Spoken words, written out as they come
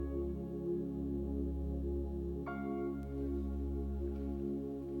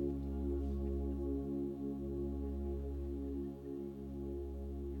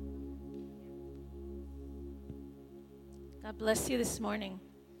God bless you this morning.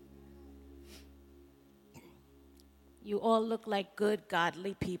 You all look like good,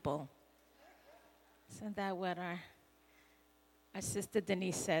 godly people. Isn't that what our sister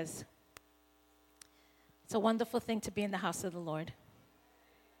Denise says? It's a wonderful thing to be in the house of the Lord.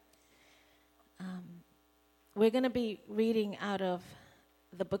 We're going to be reading out of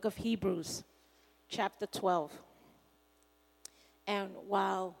the book of Hebrews, chapter 12. And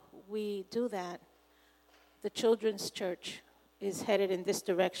while we do that, the children's church is headed in this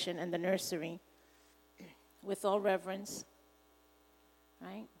direction, and the nursery, with all reverence,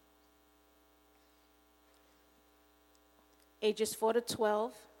 right? Ages 4 to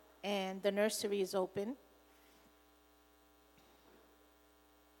 12, and the nursery is open.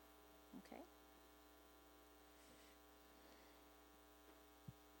 Okay.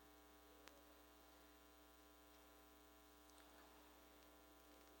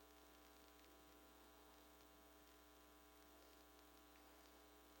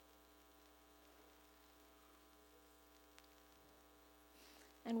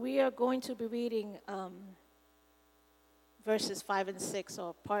 And we are going to be reading verses 5 and 6,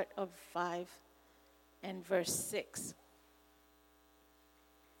 or part of 5 and verse 6.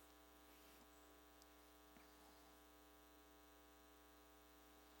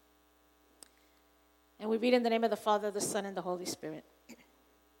 And we read in the name of the Father, the Son, and the Holy Spirit.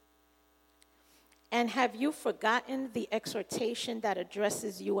 And have you forgotten the exhortation that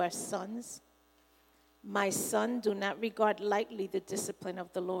addresses you as sons? My son, do not regard lightly the discipline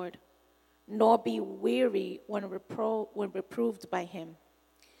of the Lord, nor be weary when reproved by him.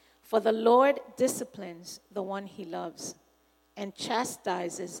 For the Lord disciplines the one he loves, and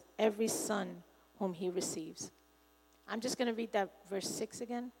chastises every son whom he receives. I'm just going to read that verse 6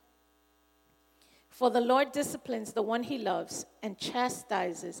 again. For the Lord disciplines the one he loves, and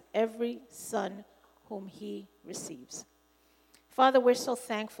chastises every son whom he receives. Father, we're so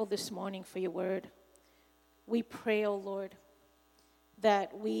thankful this morning for your word. We pray, O Lord,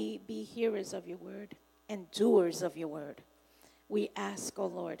 that we be hearers of your word and doers of your word. We ask, O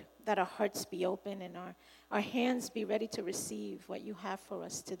Lord, that our hearts be open and our hands be ready to receive what you have for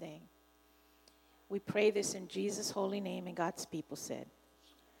us today. We pray this in Jesus' holy name, and God's people said,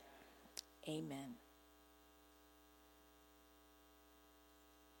 amen.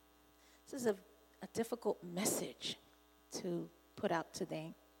 This is a difficult message to put out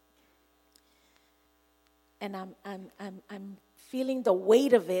today. And I'm feeling the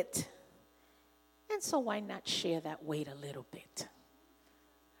weight of it. And so why not share that weight a little bit?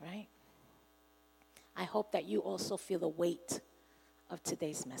 Right? I hope that you also feel the weight of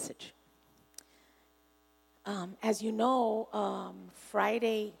today's message. As you know,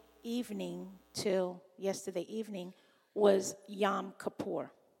 Friday evening till yesterday evening was Yom Kippur.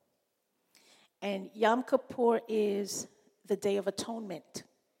 And Yom Kippur is the Day of Atonement.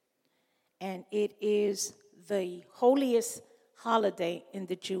 And it is the holiest holiday in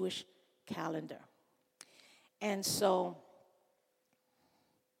the Jewish calendar. And so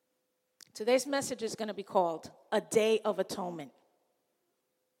today's message is going to be called A Day of Atonement.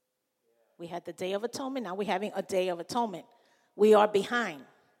 We had the Day of Atonement, now we're having a Day of Atonement. We are behind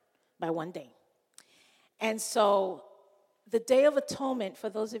by one day. And so the Day of Atonement, for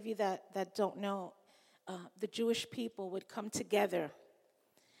those of you that don't know, the Jewish people would come together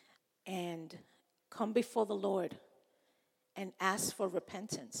and come before the Lord and ask for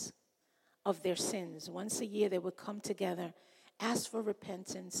repentance of their sins. Once a year they would come together, ask for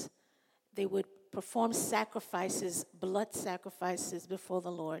repentance. They would perform sacrifices, blood sacrifices before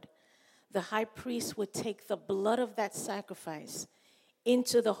the Lord. The high priest would take the blood of that sacrifice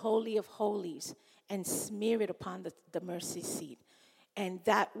into the Holy of Holies and smear it upon the mercy seat. And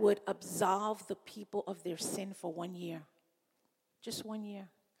that would absolve the people of their sin for 1 year. Just 1 year.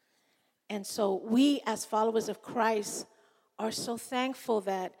 And so we, as followers of Christ, are so thankful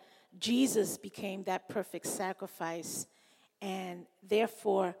that Jesus became that perfect sacrifice. And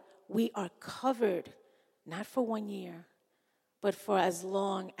therefore, we are covered, not for 1 year, but for as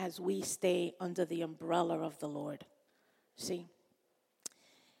long as we stay under the umbrella of the Lord. See?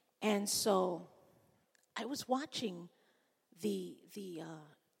 And so I was watching the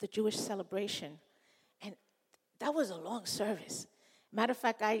Jewish celebration, and that was a long service. Matter of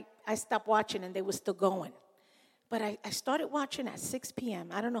fact, I stopped watching and they were still going. But I started watching at 6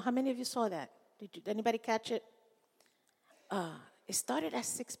 p.m. I don't know how many of you saw that. Did anybody catch it? It started at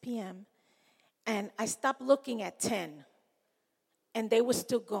 6 p.m. and I stopped looking at 10, and they were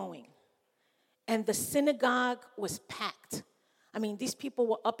still going. And the synagogue was packed. I mean, these people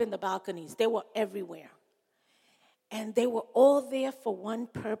were up in the balconies. They were everywhere. And they were all there for one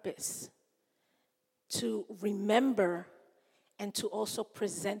purpose, to remember and to also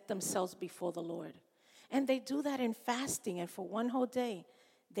present themselves before the Lord. And they do that in fasting, and for one whole day,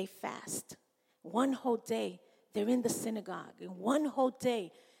 they fast. One whole day, they're in the synagogue, and one whole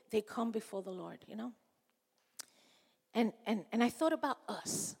day, they come before the Lord, you know? And I thought about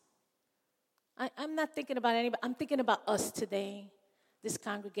us. I'm not thinking about anybody. I'm thinking about us today, this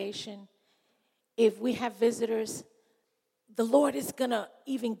congregation. If we have visitors, the Lord is going to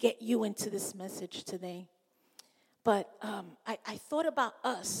even get you into this message today. But I thought about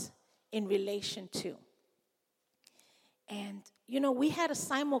us in relation to. And, you know, we had a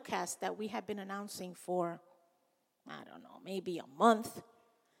simulcast that we had been announcing for, I don't know, maybe a month.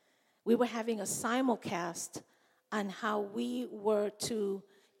 We were having a simulcast on how we were to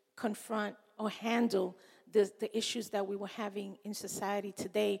confront or handle the issues that we were having in society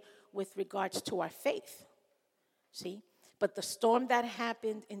today with regards to our faith. See? But the storm that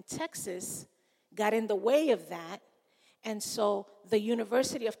happened in Texas got in the way of that. And so the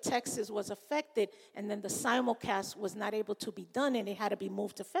University of Texas was affected, and then the simulcast was not able to be done, and it had to be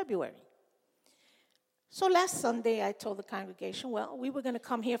moved to February. So last Sunday, I told the congregation, well, we were going to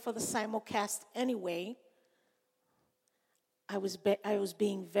come here for the simulcast anyway. I was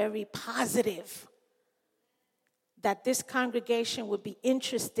being very positive that this congregation would be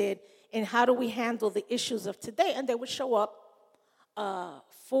interested in how do we handle the issues of today, and they would show up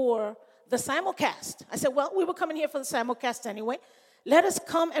for the simulcast. I said, well, we were coming here for the simulcast anyway. Let us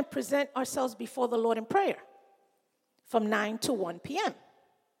come and present ourselves before the Lord in prayer from 9 to 1 p.m.,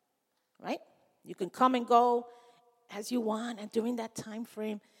 right? You can come and go as you want, and during that time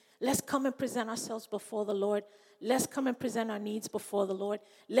frame, let's come and present ourselves before the Lord. Let's come and present our needs before the Lord.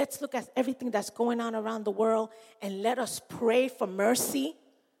 Let's look at everything that's going on around the world, and let us pray for mercy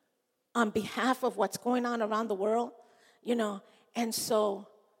on behalf of what's going on around the world, you know. And so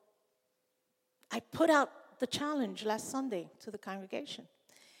I put out the challenge last Sunday to the congregation.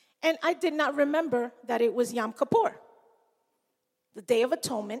 And I did not remember that it was Yom Kippur, the Day of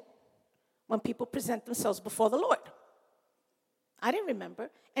Atonement, when people present themselves before the Lord. I didn't remember.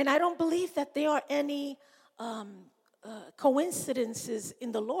 And I don't believe that there are any coincidences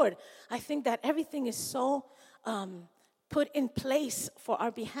in the Lord. I think that everything is so put in place for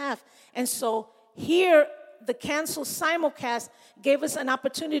our behalf. And so here, the canceled simulcast gave us an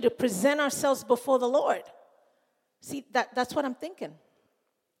opportunity to present ourselves before the Lord. See, that's what I'm thinking.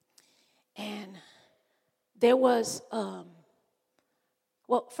 And there was,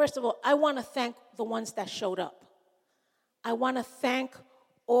 well, first of all, I want to thank the ones that showed up. I want to thank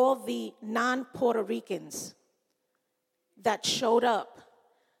all the non-Puerto Ricans that showed up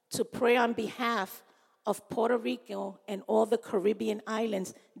to pray on behalf of Puerto Rico and all the Caribbean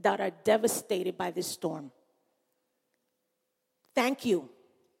islands that are devastated by this storm. Thank you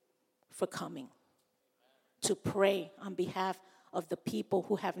for coming to pray on behalf of the people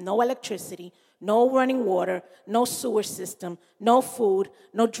who have no electricity, no running water, no sewer system, no food,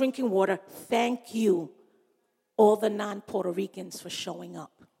 no drinking water. Thank you, all the non-Puerto Ricans, for showing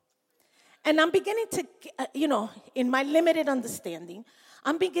up. And I'm beginning to, in my limited understanding,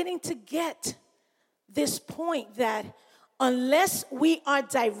 I'm beginning to get this point that unless we are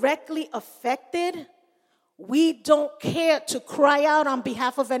directly affected, we don't care to cry out on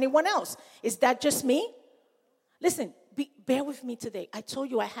behalf of anyone else. Is that just me? Listen, bear with me today. I told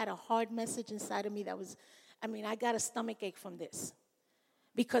you I had a hard message inside of me that was, I got a stomachache from this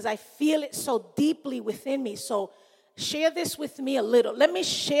because I feel it so deeply within me. So share this with me a little. Let me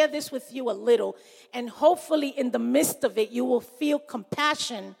share this with you a little. And hopefully in the midst of it, you will feel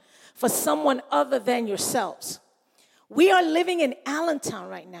compassion for someone other than yourselves. We are living in Allentown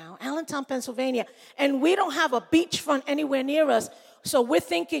right now, Allentown, Pennsylvania, and we don't have a beachfront anywhere near us. So we're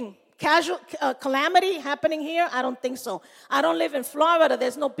thinking calamity happening here? I don't think so. I don't live in Florida.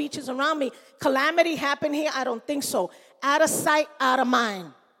 There's no beaches around me. Calamity happen here? I don't think so. Out of sight, out of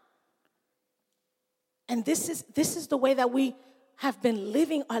mind. And this is the way that we have been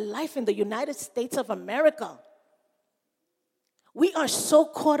living our life in the United States of America. We are so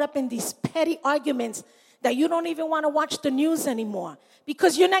caught up in these petty arguments that you don't even want to watch the news anymore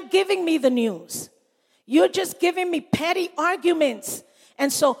because you're not giving me the news. You're just giving me petty arguments.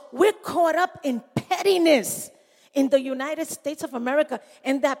 And so we're caught up in pettiness in the United States of America,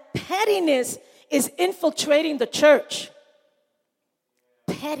 and that pettiness is infiltrating the church.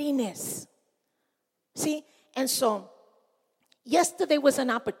 Pettiness. See? And so yesterday was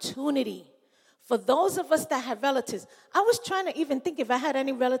an opportunity for those of us that have relatives. I was trying to even think if I had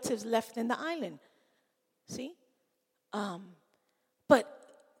any relatives left in the island. See? But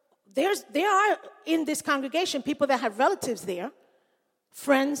there are in this congregation people that have relatives there,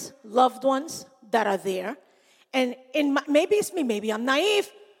 friends, loved ones that are there. And maybe it's me, maybe I'm naive,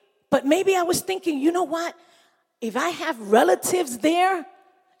 but maybe I was thinking, you know what? If I have relatives there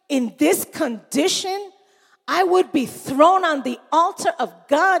in this condition, I would be thrown on the altar of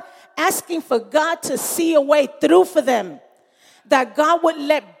God, asking for God to see a way through for them. That God would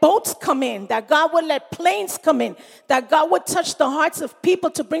let boats come in, that God would let planes come in, that God would touch the hearts of people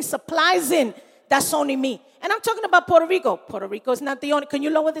to bring supplies in. That's only me. And I'm talking about Puerto Rico. Puerto Rico is not the only. Can you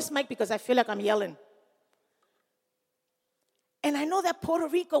lower this mic because I feel like I'm yelling? And I know that Puerto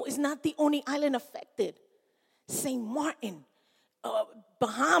Rico is not the only island affected. St. Martin,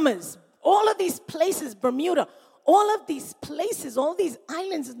 Bahamas, all of these places, Bermuda, all of these places, all these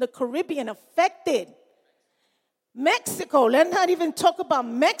islands in the Caribbean affected. Mexico, let's not even talk about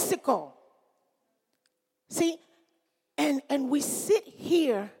Mexico. See, and we sit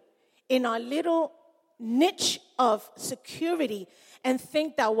here in our little niche of security and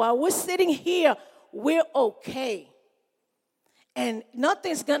think that while we're sitting here, we're okay. And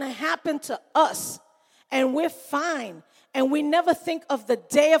nothing's going to happen to us. And we're fine. And we never think of the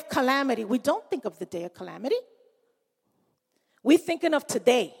day of calamity. We don't think of the day of calamity. We're thinking of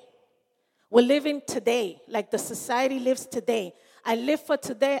today. We're living today, like the society lives today. I live for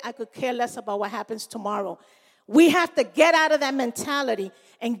today. I could care less about what happens tomorrow. We have to get out of that mentality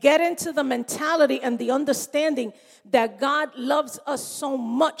and get into the mentality and the understanding that God loves us so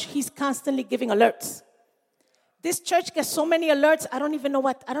much, He's constantly giving alerts. This church gets so many alerts, I don't even know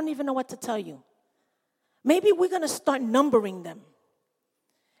what to tell you. Maybe we're going to start numbering them.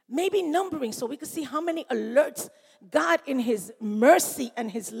 Maybe numbering so we can see how many alerts God in His mercy and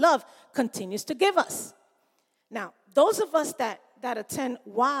His love continues to give us. Now, those of us that attend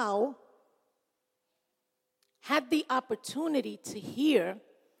WOW had the opportunity to hear,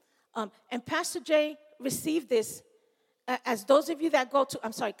 and Pastor Jay received this as those of you that go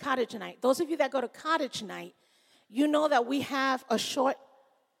to, Cottage Night. Those of you that go to Cottage Night, you know that we have a short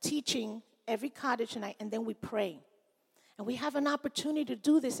teaching every Cottage Night, and then we pray. And we have an opportunity to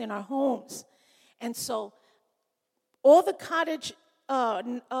do this in our homes. And so all the cottage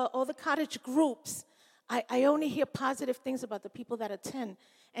groups, I only hear positive things about the people that attend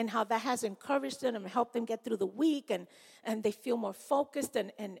and how that has encouraged them and helped them get through the week, and they feel more focused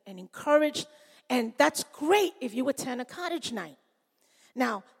and encouraged. And that's great if you attend a Cottage Night.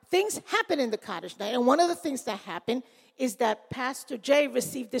 Now, things happen in the Cottage Night, and one of the things that happened is that Pastor Jay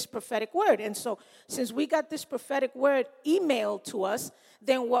received this prophetic word. And so since we got this prophetic word emailed to us,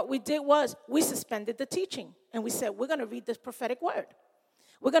 then what we did was we suspended the teaching. And we said, we're going to read this prophetic word.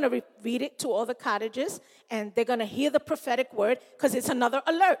 We're going to read it to all the cottages, and they're going to hear the prophetic word because it's another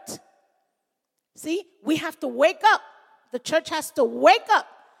alert. See, we have to wake up. The church has to wake up.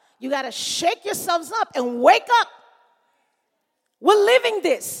 You got to shake yourselves up and wake up. We're living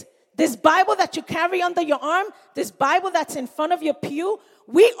this. This Bible that you carry under your arm, this Bible that's in front of your pew,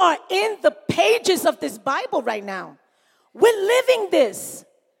 we are in the pages of this Bible right now. We're living this.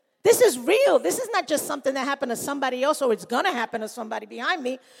 This is real. This is not just something that happened to somebody else or it's going to happen to somebody behind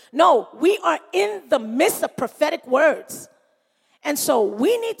me. No, we are in the midst of prophetic words. And so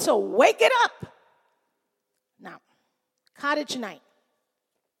we need to wake it up. Now, Cottage Night.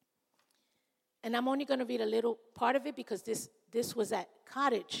 And I'm only going to read a little part of it because this was at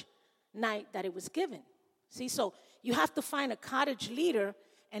Cottage Night that it was given. See, so you have to find a cottage leader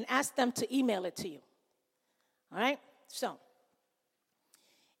and ask them to email it to you. All right? So,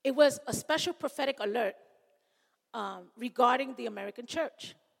 it was a special prophetic alert regarding the American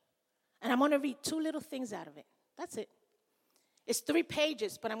church. And I'm going to read two little things out of it. That's it. It's 3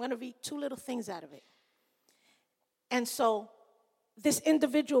 pages, but I'm going to read 2 little things out of it. And so, this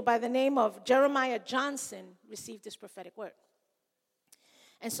individual by the name of Jeremiah Johnson received this prophetic word.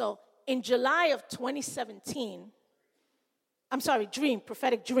 And so, in July of 2017,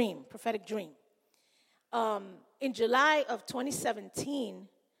 prophetic dream. In July of 2017,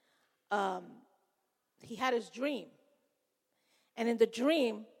 he had his dream. And in the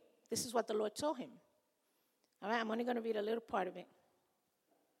dream, this is what the Lord told him. All right, I'm only going to read a little part of it.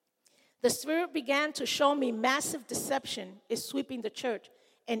 The Spirit began to show me massive deception is sweeping the church,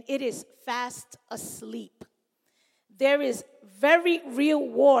 and it is fast asleep. There is very real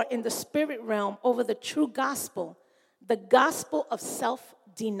war in the spirit realm over the true gospel, the gospel of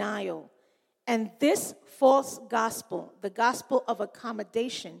self-denial. And this false gospel, the gospel of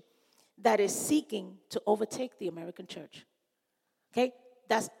accommodation, that is seeking to overtake the American church. Okay?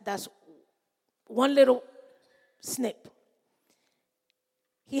 That's one little snip.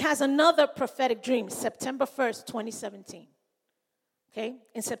 He has another prophetic dream, September 1st, 2017. Okay?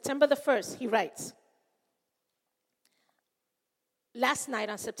 In September the 1st, he writes, last night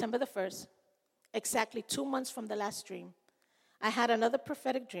on September the 1st, exactly 2 months from the last dream, I had another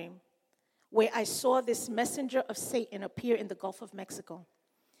prophetic dream where I saw this messenger of Satan appear in the Gulf of Mexico.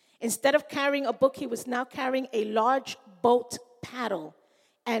 Instead of carrying a book, he was now carrying a large boat paddle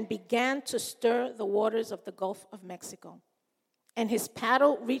and began to stir the waters of the Gulf of Mexico. And his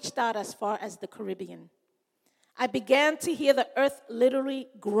paddle reached out as far as the Caribbean. I began to hear the earth literally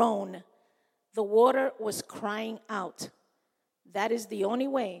groan. The water was crying out. That is the only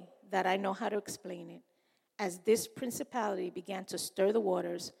way that I know how to explain it. As this principality began to stir the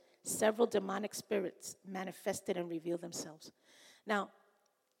waters, several demonic spirits manifested and revealed themselves. Now,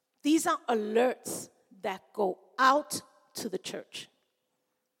 these are alerts that go out to the church,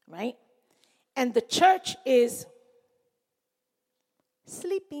 right? And the church is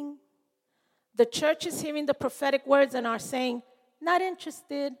sleeping. The church is hearing the prophetic words and are saying, not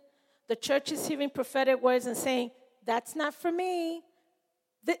interested. The church is hearing prophetic words and saying, that's not for me.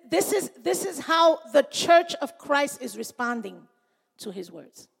 This is how the church of Christ is responding to his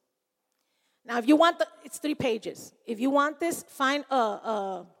words. Now, if you want it's 3 pages. If you want this, find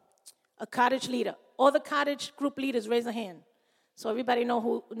a cottage leader. All the cottage group leaders, raise a hand. So everybody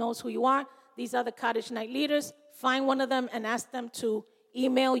knows who you are. These are the cottage night leaders. Find one of them and ask them to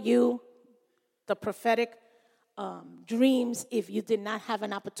email you the prophetic dreams if you did not have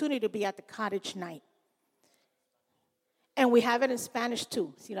an opportunity to be at the cottage night. And we have it in Spanish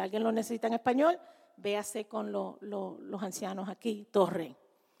too. Si alguien lo necesita en español, véase con los ancianos aquí, Torre.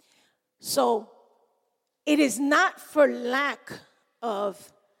 So it is not for lack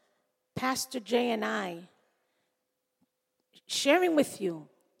of Pastor Jay and I sharing with you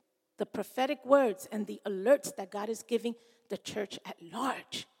the prophetic words and the alerts that God is giving the church at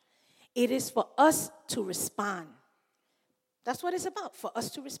large. It is for us to respond. That's what it's about, for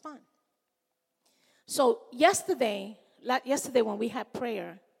us to respond. So yesterday when we had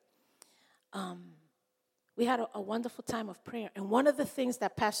prayer, we had a wonderful time of prayer. And one of the things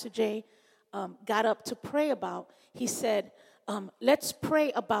that Pastor Jay got up to pray about, he said, let's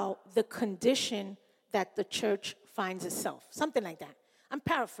pray about the condition that the church finds itself. Something like that. I'm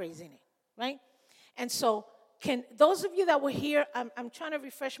paraphrasing it, right? And so can those of you that were here, I'm trying to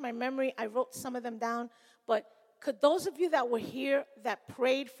refresh my memory. I wrote some of them down. But could those of you that were here that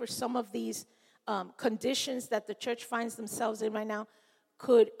prayed for some of these conditions that the church finds themselves in right now,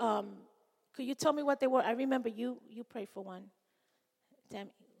 could you tell me what they were? I remember you prayed for one. Damn.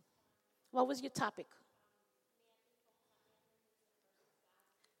 What was your topic?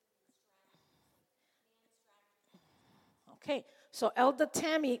 Okay, so Elder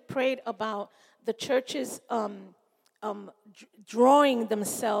Tammy prayed about the churches drawing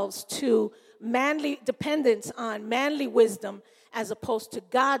themselves to manly dependence on manly wisdom as opposed to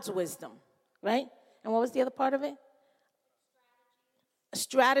God's wisdom, right? And what was the other part of it?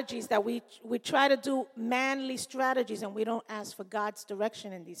 Strategies that we try to do manly strategies, and we don't ask for God's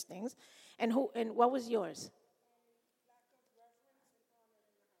direction in these things. And what was yours?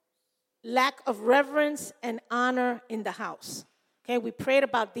 Lack of reverence and honor in the house. Okay, we prayed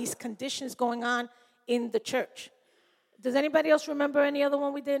about these conditions going on in the church. Does anybody else remember any other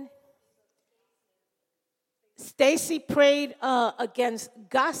one we did? Stacy prayed against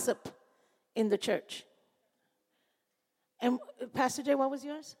gossip in the church. And Pastor Jay, what was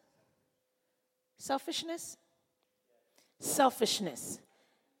yours? Selfishness? Selfishness.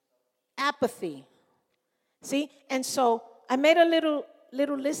 Apathy. See? And so I made a little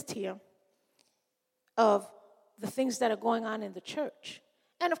list here of the things that are going on in the church.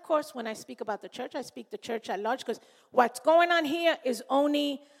 And of course, when I speak about the church, I speak the church at large, because what's going on here is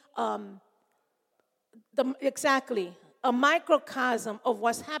only a microcosm of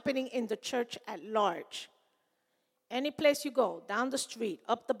what's happening in the church at large. Any place you go, down the street,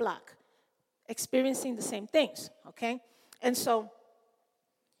 up the block, experiencing the same things, okay? And so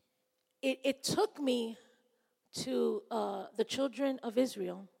it took me to the children of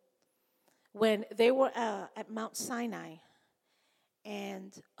Israel when they were at Mount Sinai,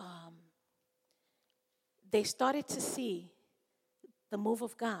 and they started to see the move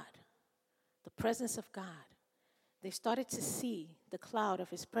of God, the presence of God. They started to see the cloud of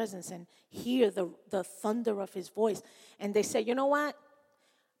his presence and hear the thunder of his voice. And they said, you know what?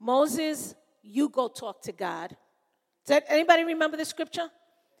 Moses, you go talk to God. Does anybody remember the scripture?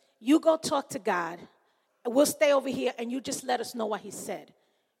 You go talk to God. We'll stay over here, and you just let us know what he said.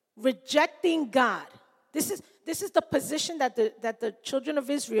 Rejecting God. This is the position that the children of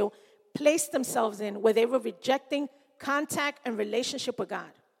Israel placed themselves in, where they were rejecting contact and relationship with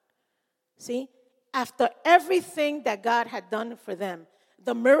God. See? After everything that God had done for them,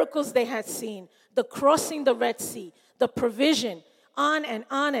 the miracles they had seen, the crossing the Red Sea, the provision, on and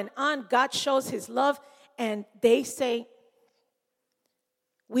on and on. God shows his love, and they say,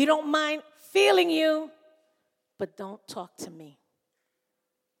 we don't mind feeling you, but don't talk to me.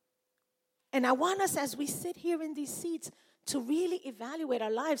 And I want us, as we sit here in these seats, to really evaluate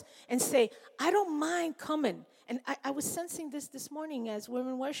our lives and say, I don't mind coming. And I was sensing this morning as we were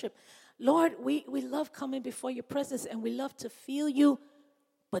in worship. Lord, we love coming before your presence, and we love to feel you,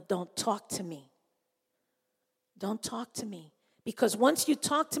 but don't talk to me. Don't talk to me. Because once you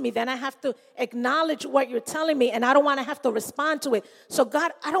talk to me, then I have to acknowledge what you're telling me, and I don't want to have to respond to it. So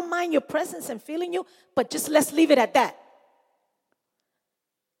God, I don't mind your presence and feeling you, but just let's leave it at that.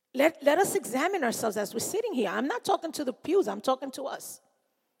 Let us examine ourselves as we're sitting here. I'm not talking to the pews, I'm talking to us.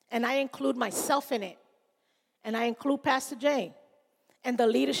 And I include myself in it. And I include Pastor Jay and the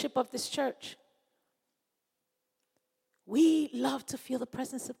leadership of this church. We love to feel the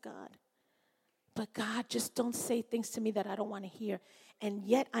presence of God. But God, just don't say things to me that I don't want to hear. And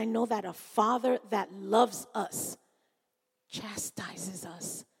yet I know that a Father that loves us chastises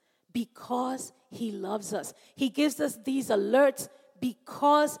us because he loves us. He gives us these alerts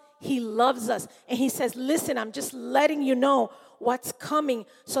because he loves us. And he says, listen, I'm just letting you know what's coming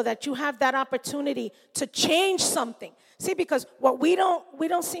so that you have that opportunity to change something. See, because what we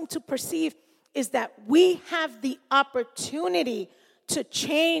don't seem to perceive is that we have the opportunity to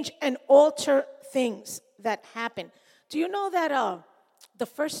change and alter things that happen. Do you know that the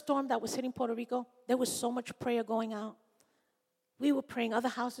first storm that was hitting Puerto Rico, there was so much prayer going out? We were praying, other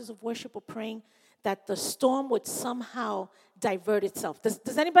houses of worship were praying that the storm would somehow divert itself.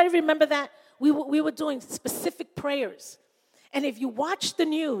 Does anybody remember that? We were doing specific prayers. And if you watch the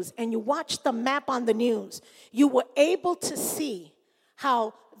news and you watch the map on the news, you were able to see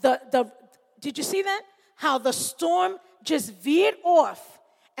how did you see that? How the storm just veered off,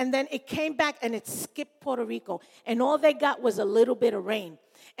 and then it came back and it skipped Puerto Rico. And all they got was a little bit of rain.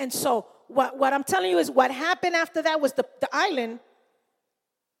 And so what I'm telling you is what happened after that was the island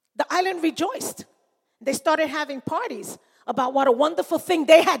rejoiced. They started having parties about what a wonderful thing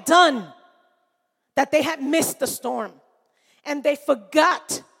they had done, that they had missed the storm. And they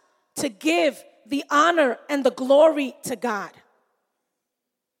forgot to give the honor and the glory to God.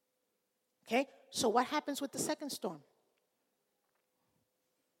 Okay? So what happens with the second storm?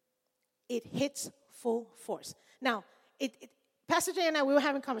 It hits full force. Now, Pastor Jay and I, we were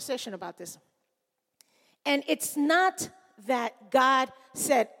having a conversation about this. And it's not that God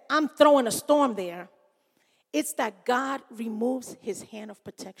said, I'm throwing a storm there. It's that God removes his hand of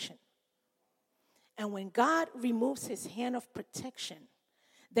protection. And when God removes his hand of protection,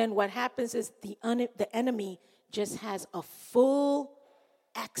 then what happens is the enemy just has a full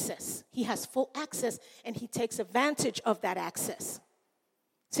access. He has full access, and he takes advantage of that access.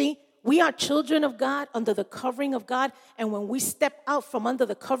 See, we are children of God under the covering of God, and when we step out from under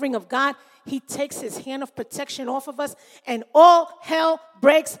the covering of God, he takes his hand of protection off of us, and all hell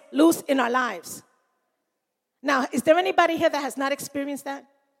breaks loose in our lives. Now, is there anybody here that has not experienced that?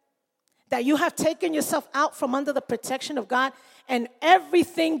 That you have taken yourself out from under the protection of God, and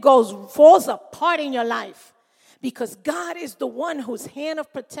everything falls apart in your life. Because God is the one whose hand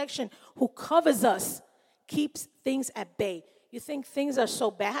of protection, who covers us, keeps things at bay. You think things are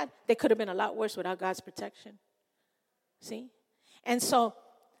so bad? They could have been a lot worse without God's protection. See? And so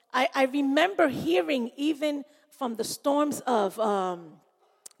I remember hearing even from the storms of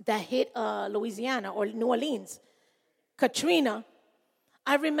that hit Louisiana or New Orleans, Katrina.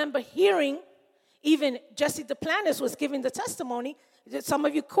 I remember hearing, even Jesse Duplantis was giving the testimony. Some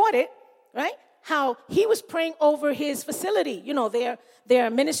of you caught it, right? How he was praying over his facility, their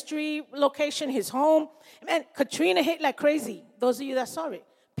ministry location, his home. Man, Katrina hit like crazy. Those of you that saw it,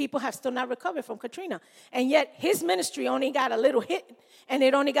 people have still not recovered from Katrina. And yet his ministry only got a little hit, and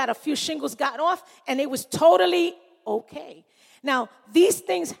it only got a few shingles got off, and it was totally okay. Now, these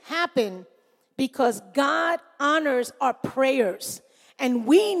things happen because God honors our prayers. And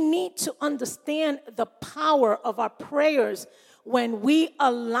we need to understand the power of our prayers. When we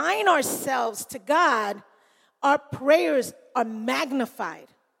align ourselves to God, our prayers are magnified.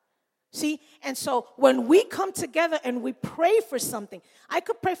 See? And so when we come together and we pray for something, I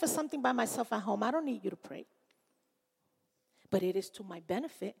could pray for something by myself at home. I don't need you to pray. But it is to my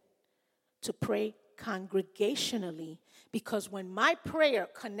benefit to pray congregationally, because when my prayer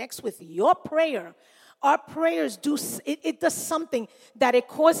connects with your prayer, our prayers it does something that it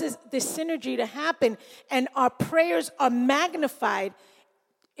causes this synergy to happen, and our prayers are magnified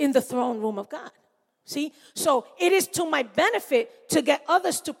in the throne room of God. See? So it is to my benefit to get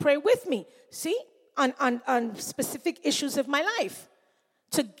others to pray with me, see, on specific issues of my life,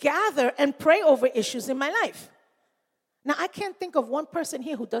 to gather and pray over issues in my life. Now, I can't think of one person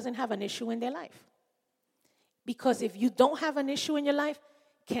here who doesn't have an issue in their life. Because if you don't have an issue in your life,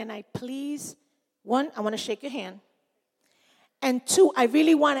 can I please, one, I want to shake your hand. And two, I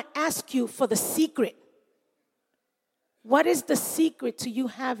really want to ask you for the secret. What is the secret to you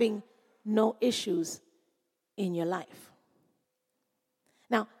having no issues in your life?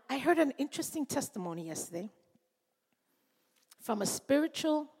 Now, I heard an interesting testimony yesterday from a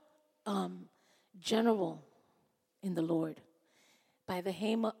spiritual general in the Lord by the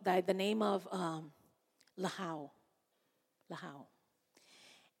name of Lahau.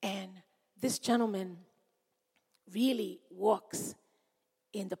 And this gentleman really walks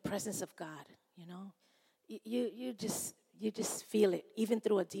in the presence of God, you know. You just feel it. Even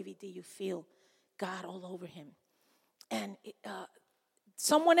through a DVD, you feel God all over him. And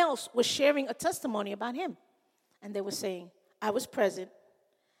someone else was sharing a testimony about him. And they were saying, I was present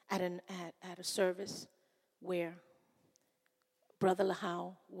at a service where Brother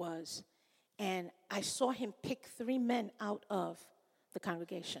Lahau was, and I saw him pick 3 men out of the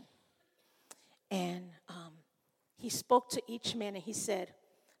congregation. And he spoke to each man, and he said,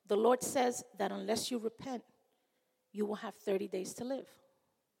 the Lord says that unless you repent, you will have 30 days to live.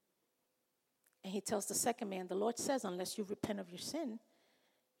 And he tells the second man, the Lord says, unless you repent of your sin,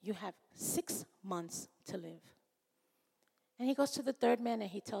 you have 6 months to live. And he goes to the third man, and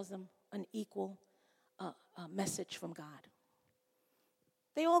he tells them an equal message from God.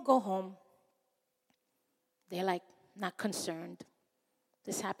 They all go home. They're like not concerned.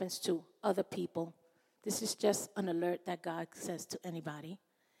 This happens to other people. This is just an alert that God says to anybody.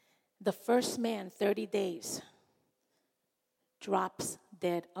 The first man, 30 days, drops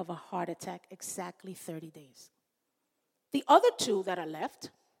dead of a heart attack, exactly 30 days. The other 2 that are left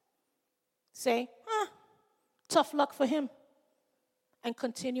say, tough luck for him, and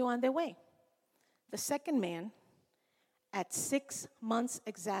continue on their way. The second man, at 6 months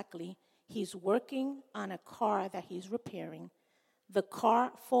exactly, he's working on a car that he's repairing. The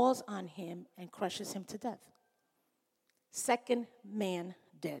car falls on him and crushes him to death. Second man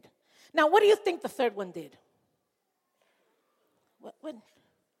dead. Now, what do you think the third one did? What do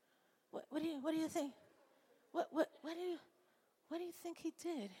you think? What do you think he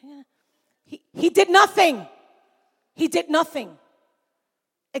did? He did nothing. He did nothing.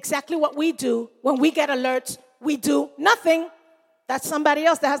 Exactly what we do when we get alerts. We do nothing. That's somebody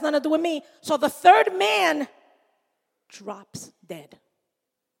else. That has nothing to do with me. So the third man drops dead.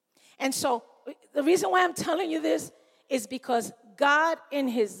 And so the reason why I'm telling you this is because God, in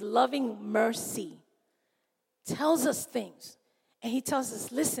his loving mercy, tells us things. And he tells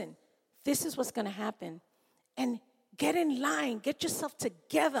us, listen, this is what's going to happen. And get in line. Get yourself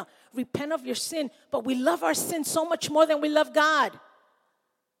together. Repent of your sin. But we love our sin so much more than we love God.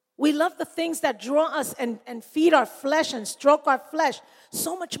 We love the things that draw us and feed our flesh and stroke our flesh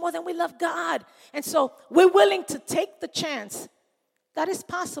so much more than we love God. And so we're willing to take the chance that it's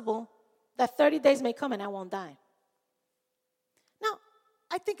possible that 30 days may come and I won't die. Now,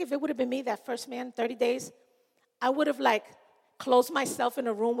 I think if it would have been me, that first man, 30 days, I would have closed myself in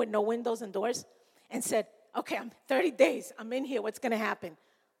a room with no windows and doors and said, okay, I'm 30 days. I'm in here. What's going to happen?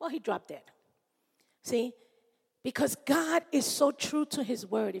 Well, he dropped dead. See? Because God is so true to his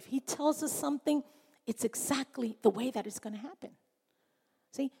word. If he tells us something, it's exactly the way that it's going to happen.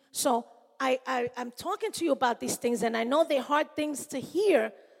 See? So I'm talking to you about these things, and I know they're hard things to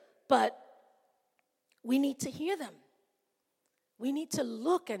hear, but we need to hear them. We need to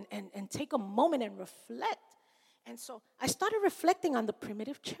look and take a moment and reflect. And so I started reflecting on the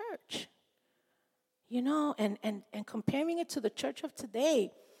primitive church, you know, and comparing it to the church of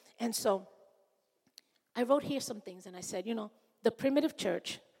today. And so I wrote here some things, and I said, you know, the primitive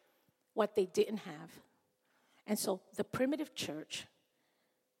church, what they didn't have. And so the primitive church,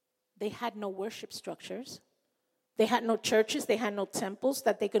 they had no worship structures. They had no churches. They had no temples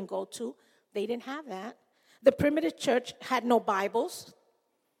that they can go to. They didn't have that. The primitive church had no Bibles,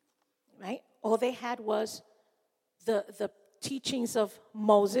 right? All they had was the teachings of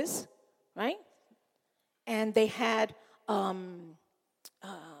Moses, right? And they had, I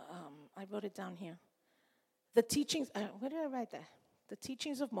wrote it down here. The teachings, where did I write that? The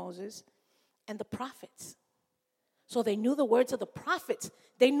teachings of Moses and the prophets. So they knew the words of the prophets.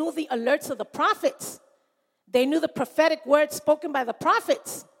 They knew the alerts of the prophets. They knew the prophetic words spoken by the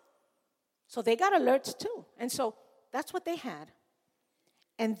prophets. So they got alerts too. And so that's what they had.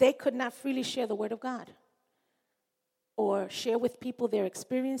 And they could not freely share the word of God or share with people their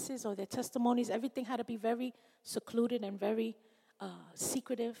experiences or their testimonies. Everything had to be very secluded and very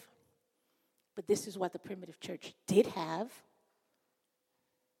secretive. But this is what the primitive church did have.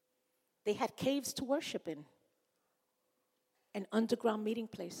 They had caves to worship in. and underground meeting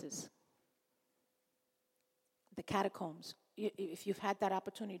places, the catacombs. If you've had that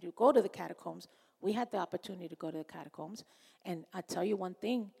opportunity to go to the catacombs, we had the opportunity to go to the catacombs. And I tell you one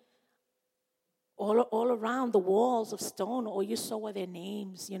thing, all around the walls of stone, all you saw were their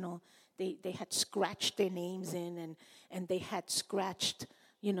names, They had scratched their names in, and they had scratched,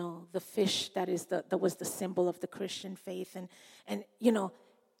 the fish that was the symbol of the Christian faith. And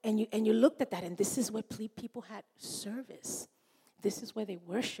you looked at that, and this is where people had service. This is where they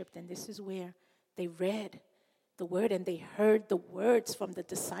worshiped, and this is where they read the word, and they heard the words from the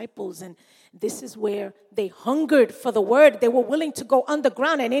disciples, and this is where they hungered for the word. They were willing to go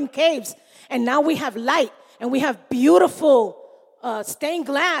underground and in caves, and now we have light, and we have beautiful stained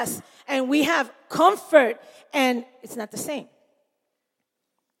glass, and we have comfort, and it's not the same.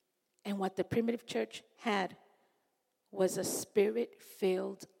 And what the primitive church had was a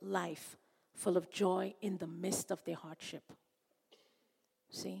spirit-filled life full of joy in the midst of their hardship.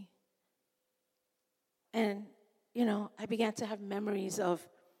 See? And I began to have memories of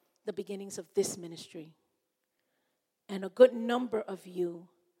the beginnings of this ministry. And a good number of you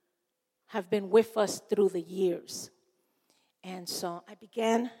have been with us through the years. And so I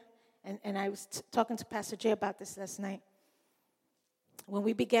began, and I was talking to Pastor Jay about this last night. When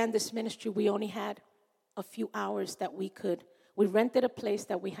we began this ministry, we only had a few hours that we rented a place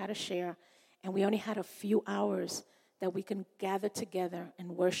that we had to share, and we only had a few hours that we can gather together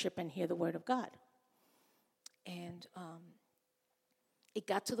and worship and hear the word of God. And it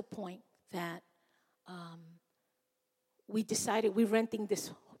got to the point that we decided we're renting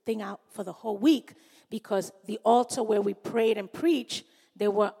this thing out for the whole week, because the altar where we prayed and preached, they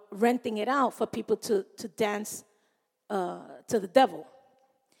were renting it out for people to dance to the devil.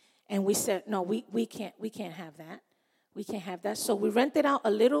 And we said, no, we can't have that. We can't have that. So we rented out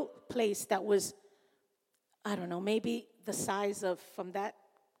a little place that was, I don't know, maybe the size of from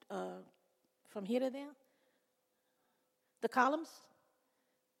here to there, the columns,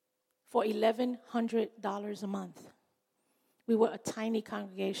 for $1,100 a month. We were a tiny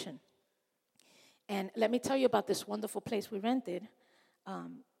congregation. And let me tell you about this wonderful place we rented.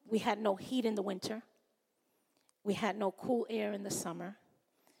 We had no heat in the winter. We had no cool air in the summer.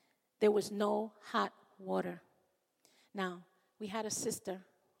 There was no hot water. Now, we had a sister,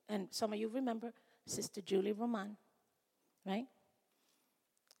 and some of you remember Sister Julie Roman, right?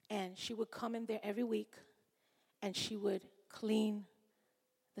 And she would come in there every week, and she would clean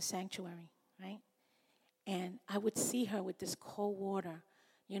the sanctuary, right? And I would see her with this cold water,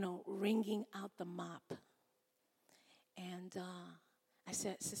 wringing out the mop. And I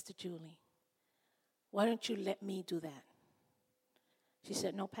said, Sister Julie, why don't you let me do that? She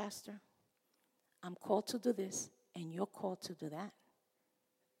said, no, Pastor, I'm called to do this, and you're called to do that.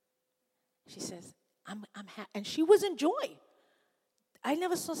 She says, I'm and she was in joy. I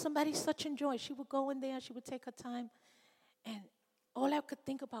never saw somebody such in joy. She would go in there, she would take her time, and all I could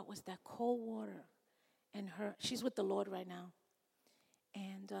think about was that cold water. And she's with the Lord right now.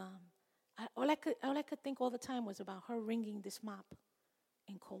 And all I could think all the time was about her wringing this mop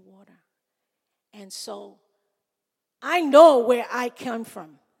in cold water. And so I know where I came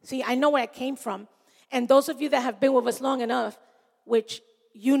from. See, I know where I came from. And those of you that have been with us long enough, which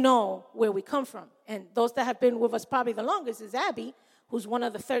you know where we come from. And those that have been with us probably the longest is Abby, who's one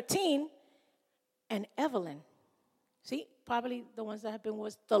of the 13, and Evelyn. See, probably the ones that have been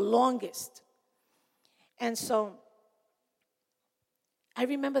with us the longest. And so I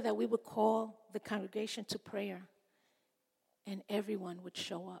remember that we would call the congregation to prayer, and everyone would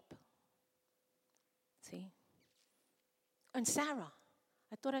show up. See? And Sarah.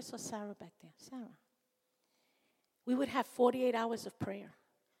 I thought I saw Sarah back there. Sarah. We would have 48 hours of prayer.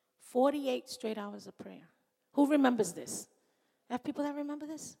 48 straight hours of prayer. Who remembers this? Have people that remember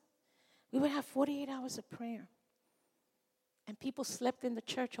this? We would have 48 hours of prayer. And people slept in the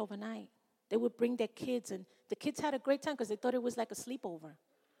church overnight. They would bring their kids, and the kids had a great time because they thought it was like a sleepover.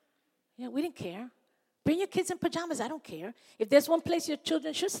 We didn't care. Bring your kids in pajamas. I don't care. If there's one place your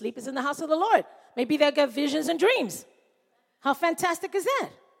children should sleep, it's in the house of the Lord. Maybe they'll get visions and dreams. How fantastic is that?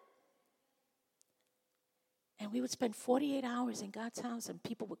 And we would spend 48 hours in God's house, and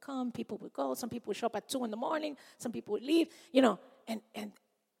people would come, people would go. Some people would show up at 2 a.m, some people would leave, and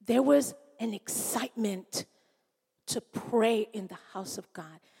there was an excitement to pray in the house of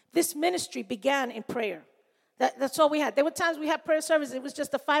God. This ministry began in prayer. That's all we had. There were times we had prayer service. It was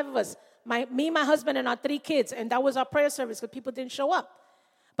just the 5 of us, me, my husband, and our 3 kids, and that was our prayer service because people didn't show up.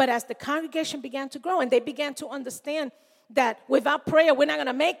 But as the congregation began to grow and they began to understand that without prayer we're not going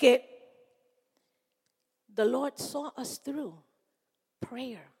to make it, the Lord saw us through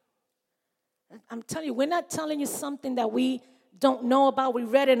prayer. I'm telling you, we're not telling you something that we don't know about, we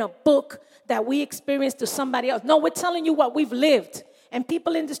read in a book that we experienced to somebody else. No, we're telling you what we've lived. And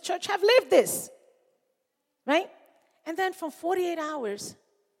people in this church have lived this. Right? And then from 48 hours,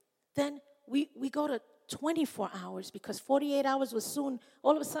 then we go to 24 hours because 48 hours was soon,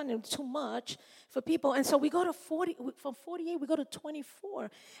 all of a sudden, too much for people. And so we go to 40, from 48, we go to 24.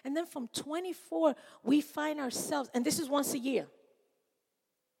 And then from 24, we find ourselves, and this is once a year,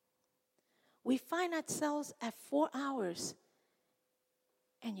 we find ourselves at 4 hours,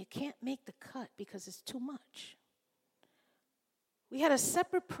 and you can't make the cut because it's too much. We had a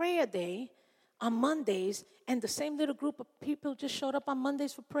separate prayer day on Mondays, and the same little group of people just showed up on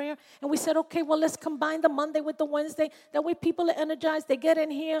Mondays for prayer. And we said, okay, well, let's combine the Monday with the Wednesday. That way people are energized. They get in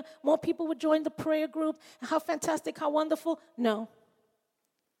here. More people would join the prayer group. How fantastic, how wonderful. No.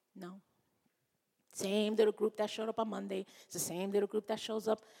 Same little group that showed up on Monday. It's the same little group that shows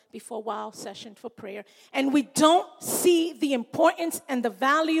up before a while session for prayer. And we don't see the importance and the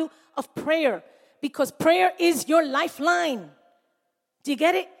value of prayer because prayer is your lifeline. Do you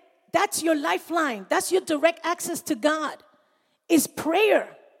get it? That's your lifeline. That's your direct access to God, is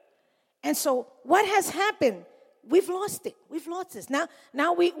prayer. And so what has happened? We've lost it. We've lost this.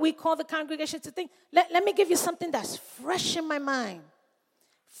 Now we call the congregation to think, let me give you something that's fresh in my mind.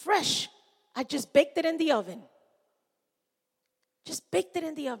 Fresh. I just baked it in the oven. Just baked it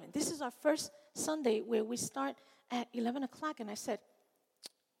in the oven. This is our first Sunday where we start at 11 o'clock. And I said,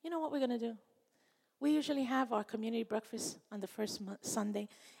 you know what we're going to do? We usually have our community breakfast on the first Sunday,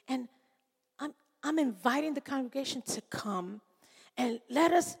 and I'm inviting the congregation to come and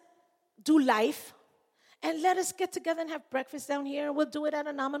let us do life, and let us get together and have breakfast down here, and we'll do it at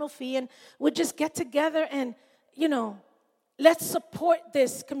a nominal fee, and we'll just get together and, let's support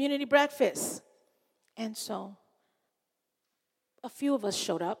this community breakfast. And so a few of us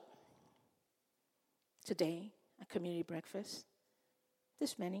showed up today at community breakfast.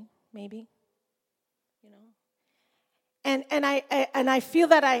 This many, maybe. And I feel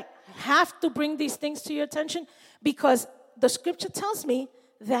that I have to bring these things to your attention because the scripture tells me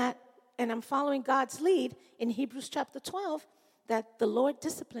that, and I'm following God's lead in Hebrews chapter 12, that the Lord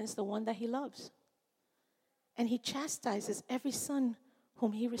disciplines the one that he loves. And he chastises every son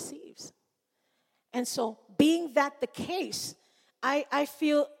whom he receives. And so being that the case, I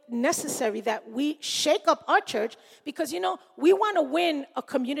feel necessary that we shake up our church because, we want to win a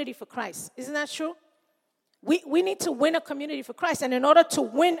community for Christ. Isn't that true? We need to win a community for Christ. And in order to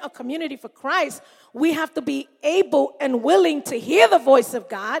win a community for Christ, we have to be able and willing to hear the voice of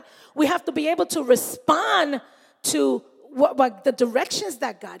God. We have to be able to respond to what the directions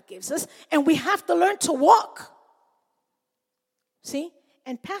that God gives us. And we have to learn to walk. See?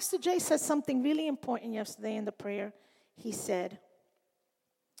 And Pastor Jay said something really important yesterday in the prayer. He said,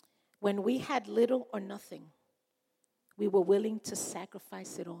 when we had little or nothing, we were willing to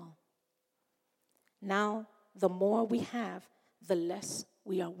sacrifice it all. Now, the more we have, the less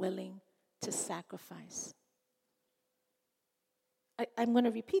we are willing to sacrifice. I'm going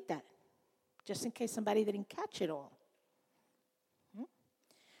to repeat that, just in case somebody didn't catch it all.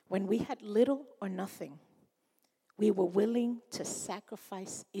 When we had little or nothing, we were willing to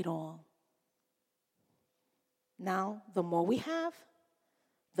sacrifice it all. Now, the more we have,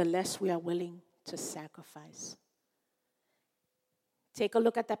 the less we are willing to sacrifice. Take a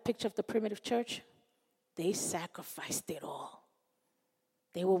look at that picture of the primitive church. They sacrificed it all.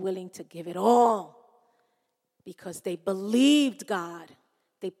 They were willing to give it all because they believed God.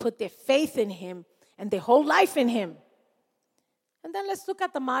 They put their faith in him and their whole life in him. And then let's look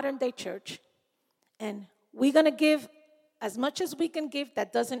at the modern day church. And we're going to give as much as we can give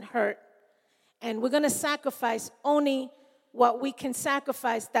that doesn't hurt. And we're going to sacrifice only what we can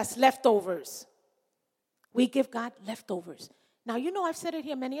sacrifice that's leftovers. We give God leftovers. Now, I've said it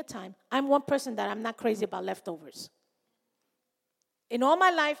here many a time. I'm one person that I'm not crazy about leftovers. In all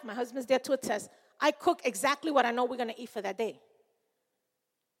my life, my husband's there to attest, I cook exactly what I know we're going to eat for that day.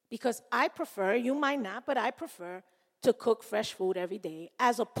 Because I prefer, you might not, but I prefer to cook fresh food every day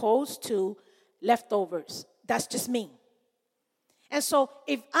as opposed to leftovers. That's just me. And so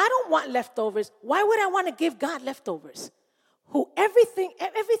if I don't want leftovers, why would I want to give God leftovers? Everything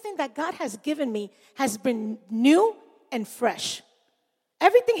that God has given me has been new and fresh.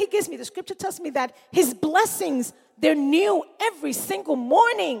 Everything he gives me, the scripture tells me that his blessings, they're new every single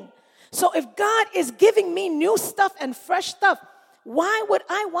morning. So if God is giving me new stuff and fresh stuff, why would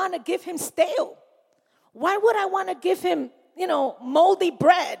I want to give him stale? Why would I want to give him, moldy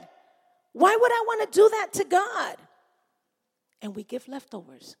bread? Why would I want to do that to God? And we give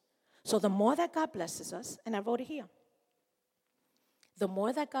leftovers. So the more that God blesses us, and I wrote it here, the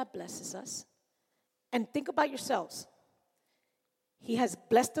more that God blesses us, and think about yourselves. He has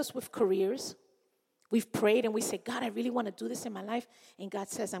blessed us with careers. We've prayed and we say, God, I really want to do this in my life. And God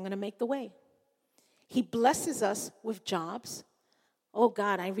says, I'm going to make the way. He blesses us with jobs. Oh,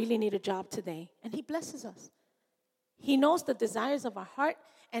 God, I really need a job today. And he blesses us. He knows the desires of our heart.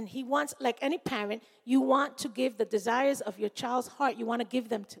 And he wants, like any parent, you want to give the desires of your child's heart. You want to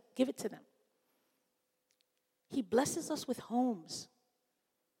give it to them. He blesses us with homes.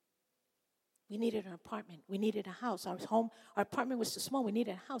 We needed an apartment. We needed a house. Our apartment was too small. We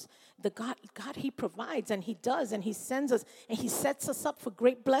needed a house. God, he provides, and he does, and he sends us, and he sets us up for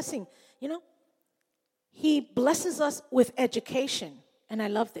great blessing. You know, he blesses us with education, and I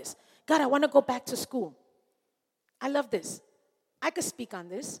love this. God, I want to go back to school. I love this. I could speak on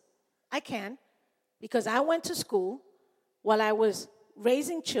this. I can, because I went to school while I was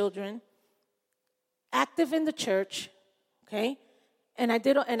raising children, active in the church, okay, and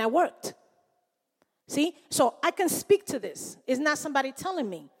I worked. See, so I can speak to this. It's not somebody telling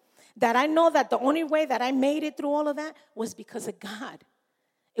me that. I know that the only way that I made it through all of that was because of God.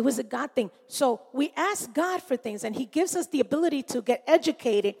 It was a God thing. So we ask God for things, and he gives us the ability to get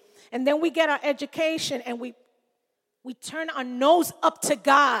educated, and then we get our education, and we turn our nose up to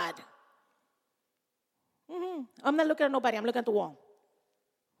God. I'm not looking at nobody. I'm looking at the wall.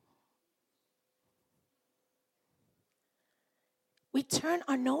 We turn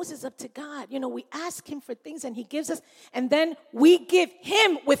our noses up to God. You know, we ask him for things and he gives us, and then we give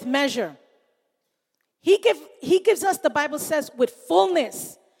him with measure. He gives us, the Bible says, with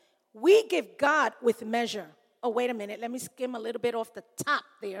fullness. We give God with measure. Oh, wait a minute. Let me skim a little bit off the top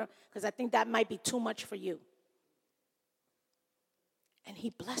there, because I think that might be too much for you. And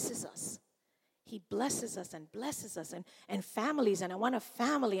he blesses us. He blesses us and families. And I want a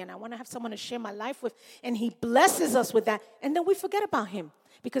family, and I want to have someone to share my life with. And he blesses us with that. And then we forget about him,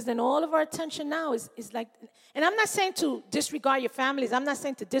 because then all of our attention now is like, and I'm not saying to disregard your families. I'm not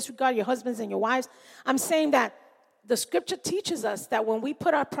saying to disregard your husbands and your wives. I'm saying that the scripture teaches us that when we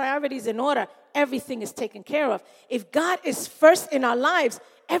put our priorities in order, everything is taken care of. If God is first in our lives,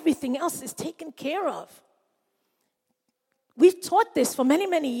 everything else is taken care of. We've taught this for many,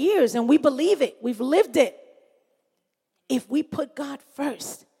 many years, and we believe it. We've lived it. If we put God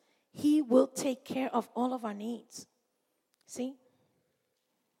first, he will take care of all of our needs. See?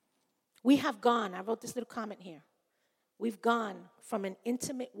 We have gone, I wrote this little comment here. We've gone from an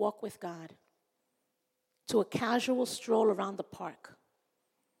intimate walk with God to a casual stroll around the park.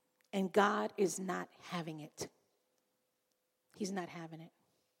 And God is not having it. He's not having it.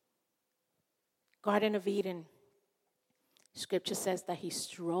 Garden of Eden. Scripture says that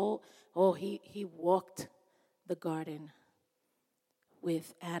he walked the garden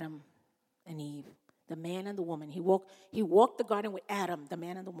with Adam and Eve, the man and the woman. He walked the garden with Adam, the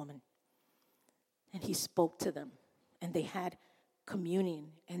man and the woman. And he spoke to them. And they had communion,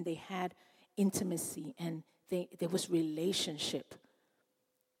 and they had intimacy, and there was relationship.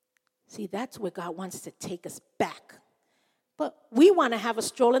 See, that's where God wants to take us back. But we want to have a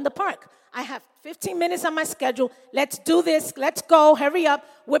stroll in the park. I have 15 minutes on my schedule. Let's do this. Let's go. Hurry up.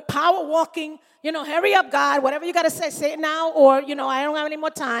 We're power walking. You know, hurry up, God. Whatever you got to say it now, or, you know, I don't have any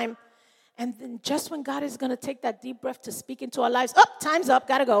more time. And then just when God is going to take that deep breath to speak into our lives, time's up,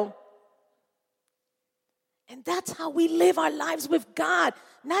 got to go. And that's how we live our lives with God.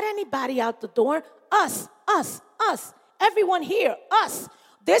 Not anybody out the door. Us. Everyone here, us.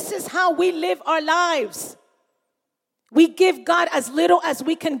 This is how we live our lives. We give God as little as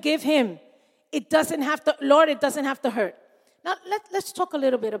we can give him. It doesn't have to, Lord, it doesn't have to hurt. Now, let's talk a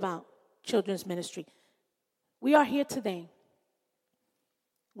little bit about children's ministry. We are here today.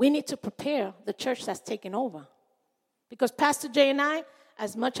 We need to prepare the church that's taking over. Because Pastor Jay and I,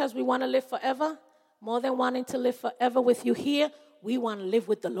 as much as we want to live forever, more than wanting to live forever with you here, we want to live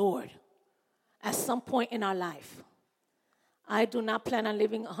with the Lord at some point in our life. I do not plan on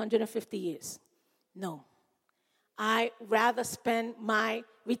living 150 years. No. I rather spend my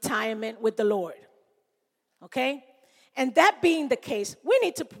retirement with the Lord. Okay? And that being the case, we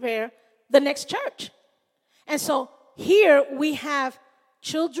need to prepare the next church. And so here we have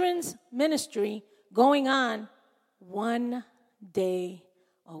children's ministry going on 1 day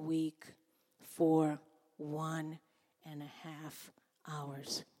a week for 1.5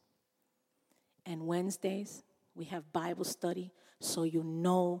 hours. And Wednesdays, we have Bible study, so you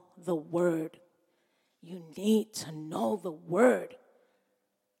know the word. You need to know the word.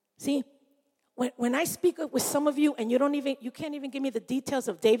 See, when I speak with some of you and you can't even give me the details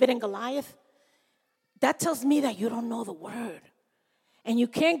of David and Goliath, that tells me that you don't know the word. And you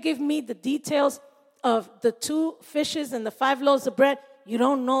can't give me the details of the 2 fishes and the 5 loaves of bread. You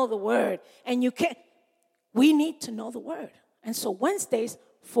don't know the word. And we need to know the word. And so Wednesdays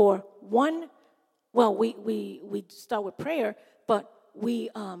for one, well, we start with prayer, but we're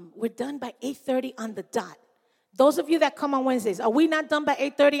done by 8:30 on the dot. Those of you that come on Wednesdays, are we not done by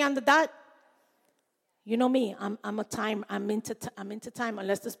 8:30 on the dot? You know me, I'm into time.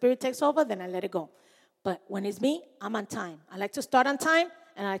 Unless the Spirit takes over, then I let it go. But when it's me, I'm on time. I like to start on time,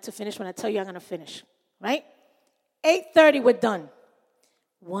 and I like to finish when I tell you I'm going to finish, right? 8:30, we're done.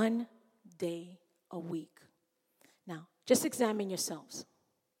 One day a week. Now, just examine yourselves.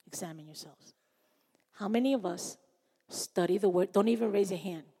 Examine yourselves. How many of us study the Word? Don't even raise your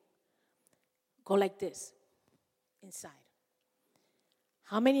hand. Go like this, inside.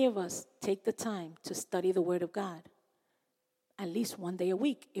 How many of us take the time to study the Word of God at least one day a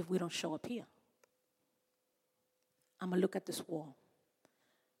week if we don't show up here? I'm going to look at this wall,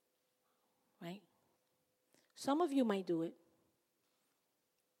 right? Some of you might do it.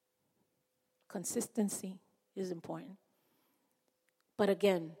 Consistency is important. But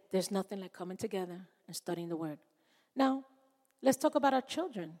again, there's nothing like coming together and studying the Word. Now, let's talk about our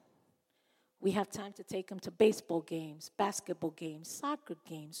children. We have time to take them to baseball games, basketball games, soccer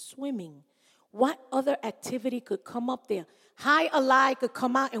games, swimming. What other activity could come up there? High Ally could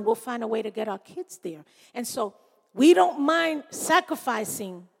come out and we'll find a way to get our kids there. And so we don't mind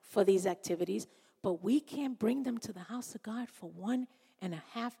sacrificing for these activities, but we can't bring them to the house of God for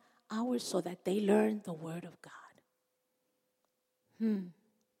 1.5 hours so that they learn the Word of God.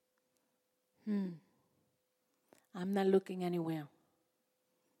 I'm not looking anywhere.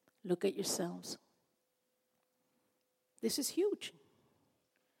 Look at yourselves. This is huge.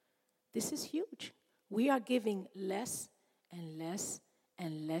 This is huge. We are giving less and less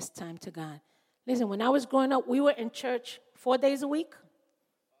and less time to God. Listen, when I was growing up, we were in church 4 days a week.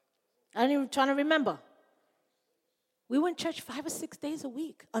 I don't even trying to remember. We were in church 5 or 6 days a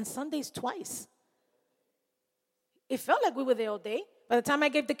week. On Sundays, twice. It felt like we were there all day. By the time I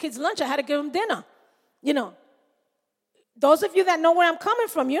gave the kids lunch, I had to give them dinner. You know, those of you that know where I'm coming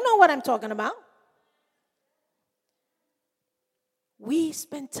from, you know what I'm talking about. We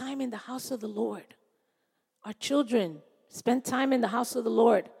spend time in the house of the Lord. Our children spend time in the house of the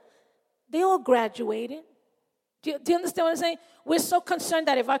Lord. They all graduated. Do you understand what I'm saying? We're so concerned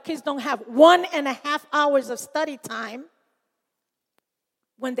that if our kids don't have 1.5 hours of study time,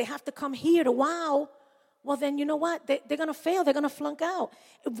 when they have to come here to wow, well then you know what? They're going to fail. They're going to flunk out.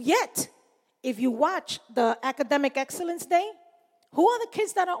 Yet, if you watch the Academic Excellence Day, who are the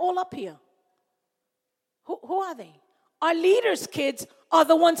kids that are all up here? Who are they? Our leaders' kids are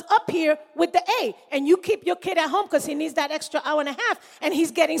the ones up here with the A. And you keep your kid at home because he needs that extra hour and a half, and he's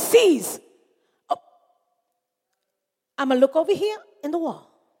getting C's. Oh. I'm going to look over here in the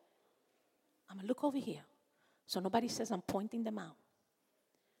wall. I'm going to look over here so nobody says I'm pointing them out.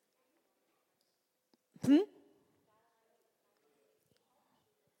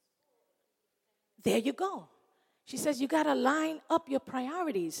 There you go. She says you got to line up your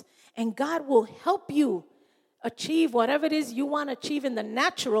priorities, and God will help you achieve whatever it is you want to achieve in the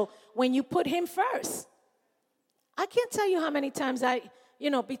natural when you put Him first. I can't tell you how many times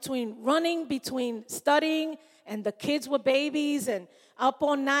between running, between studying, and the kids were babies, and up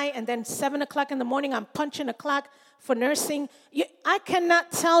all night, and then 7 o'clock in the morning, I'm punching a clock for nursing. I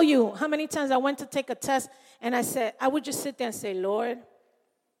cannot tell you how many times I went to take a test, and I would just sit there and say, Lord,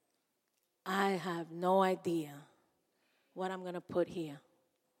 I have no idea what I'm going to put here.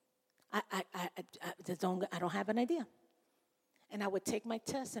 I don't have an idea. And I would take my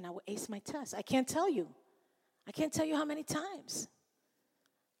test and I would ace my test. I can't tell you how many times.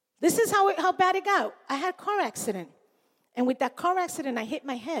 This is how bad it got. I had a car accident. And with that car accident, I hit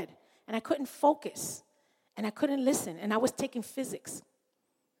my head. And I couldn't focus. And I couldn't listen. And I was taking physics.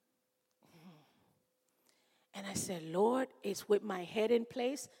 And I said, Lord, it's with my head in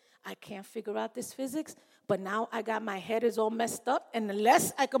place. I can't figure out this physics. But now I got my head is all messed up. And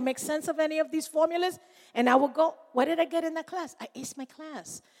unless I could make sense of any of these formulas, and I would go, what did I get in that class? I aced my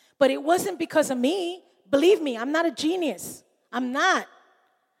class. But it wasn't because of me. Believe me, I'm not a genius. I'm not.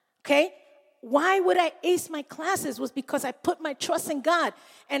 Okay? Why would I ace my classes? Was because I put my trust in God.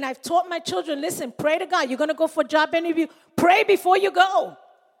 And I've taught my children, listen, pray to God. You're going to go for a job interview. Pray before you go.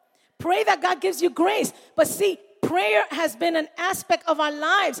 Pray that God gives you grace. But see, prayer has been an aspect of our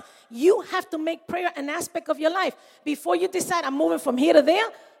lives. You have to make prayer an aspect of your life. Before you decide I'm moving from here to there,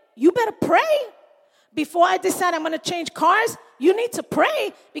 you better pray. Before I decide I'm going to change cars, you need to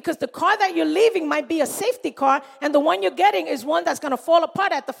pray, because the car that you're leaving might be a safety car, and the one you're getting is one that's going to fall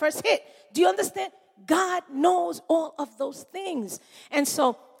apart at the first hit. Do you understand? God knows all of those things. And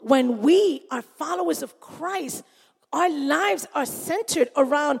so when we are followers of Christ, our lives are centered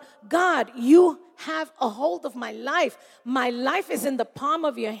around God. You have a hold of my life. My life is in the palm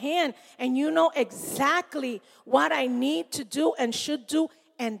of your hand, and you know exactly what I need to do and should do,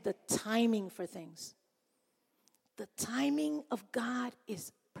 and the timing for things. The timing of God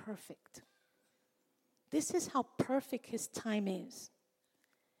is perfect. This is how perfect his time is.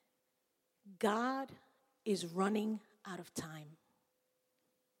 God is running out of time.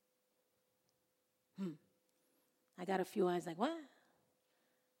 I got a few eyes like, what?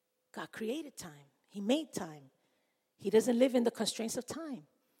 God created time. He made time. He doesn't live in the constraints of time.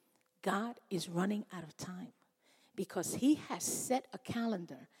 God is running out of time because he has set a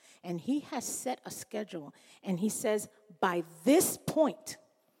calendar and he has set a schedule. And he says, by this point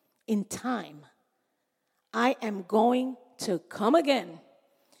in time, I am going to come again.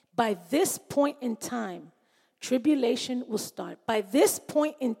 By this point in time, tribulation will start. By this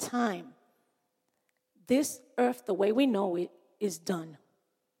point in time, this earth, the way we know it, is done.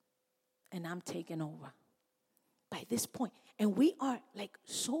 And I'm taking over. By this point. And we are like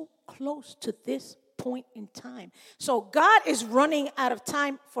so close to this point in time. So God is running out of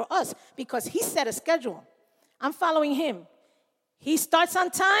time for us because he set a schedule. I'm following him. He starts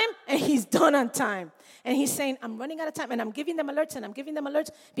on time and he's done on time. And he's saying, I'm running out of time. And I'm giving them alerts and I'm giving them alerts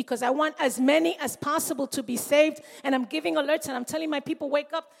because I want as many as possible to be saved. And I'm giving alerts and I'm telling my people,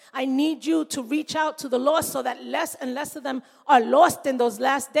 wake up. I need you to reach out to the lost so that less and less of them are lost in those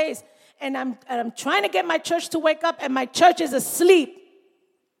last days. And I'm trying to get my church to wake up, and my church is asleep.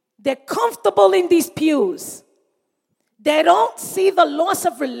 They're comfortable in these pews. They don't see the loss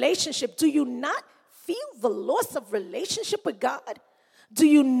of relationship. Do you not feel the loss of relationship with God? Do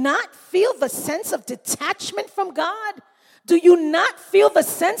you not feel the sense of detachment from God? Do you not feel the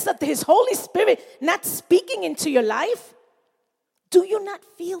sense of his Holy Spirit not speaking into your life? Do you not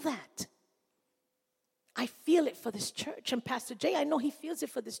feel that? I feel it for this church. And Pastor Jay, I know he feels it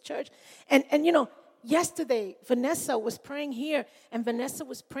for this church. And you know, yesterday, Vanessa was praying here. And Vanessa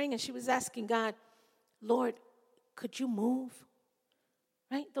was praying and she was asking God, Lord, could you move?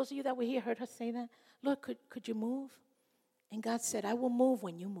 Right? Those of you that were here heard her say that. Lord, could you move? And God said, I will move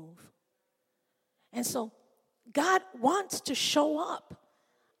when you move. And so God wants to show up.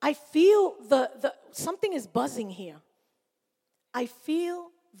 I feel something is buzzing here. I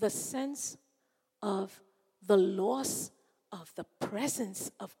feel the sense of the loss of the presence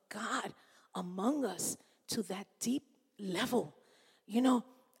of God among us to that deep level. You know,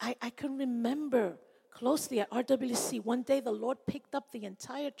 I can remember closely at RWC, one day the Lord picked up the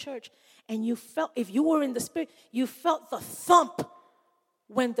entire church and you felt, if you were in the spirit, you felt the thump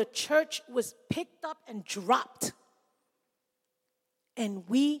when the church was picked up and dropped. And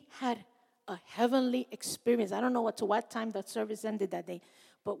we had a heavenly experience. I don't know to what time the service ended that day,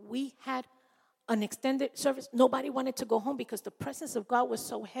 but we had an extended service. Nobody wanted to go home because the presence of God was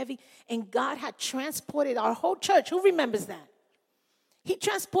so heavy, and God had transported our whole church. Who remembers that? He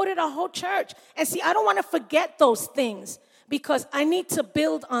transported our whole church. And see, I don't want to forget those things because I need to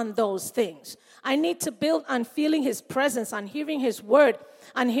build on those things. I need to build on feeling his presence, on hearing his word,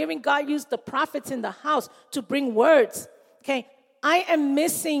 on hearing God use the prophets in the house to bring words. Okay, I am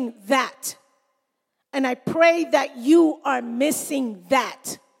missing that. And I pray that you are missing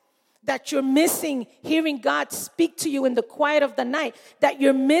that. That you're missing hearing God speak to you in the quiet of the night. That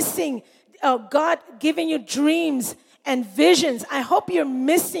you're missing God giving you dreams and visions. I hope you're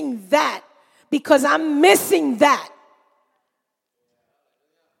missing that because I'm missing that.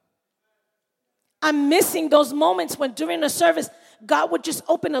 I'm missing those moments when during a service, God would just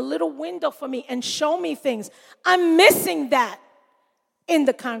open a little window for me and show me things. I'm missing that in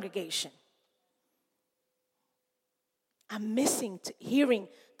the congregation. I'm missing hearing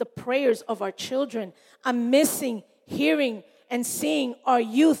the prayers of our children. I'm missing hearing and seeing our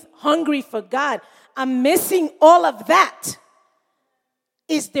youth hungry for God. I'm missing all of that.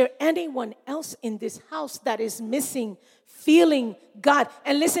 Is there anyone else in this house that is missing feeling God?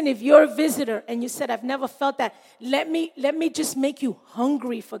 And listen, if you're a visitor and you said, I've never felt that, let me just make you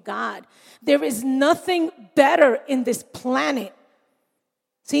hungry for God. There is nothing better in this planet.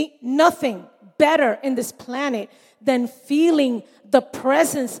 See, nothing better in this planet than feeling the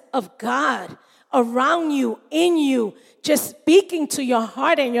presence of God around you, in you, just speaking to your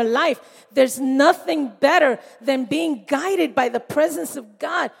heart and your life. There's nothing better than being guided by the presence of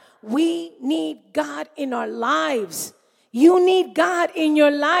God. We need God in our lives. You need God in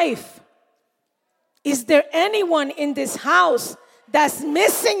your life. Is there anyone in this house that's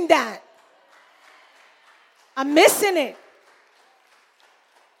missing that? I'm missing it.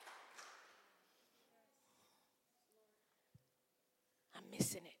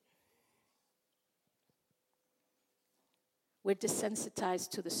 Missing it. We're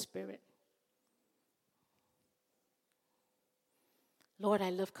desensitized to the Spirit. Lord,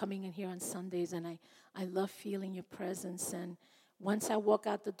 I love coming in here on Sundays, and I love feeling your presence. And once I walk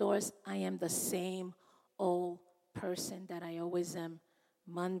out the doors, I am the same old person that I always am,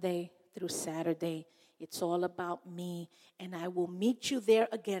 Monday through Saturday. It's all about me, and I will meet you there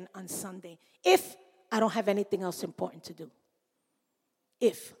again on Sunday if I don't have anything else important to do.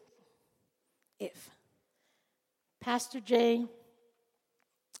 If. Pastor Jay,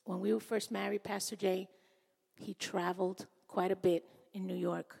 when we were first married, Pastor Jay, he traveled quite a bit in New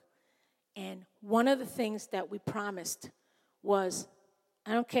York. And one of the things that we promised was,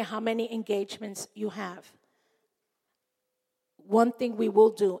 I don't care how many engagements you have, one thing we will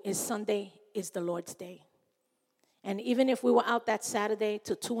do is Sunday is the Lord's day. And even if we were out that Saturday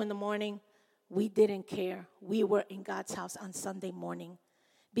till 2 a.m, we didn't care. We were in God's house on Sunday morning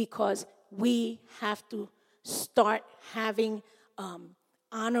because we have to start having,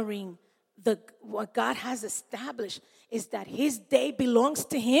 honoring what God has established is that his day belongs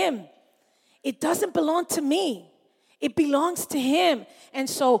to him. It doesn't belong to me. It belongs to him. And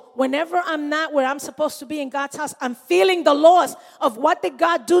so whenever I'm not where I'm supposed to be in God's house, I'm feeling the loss of what did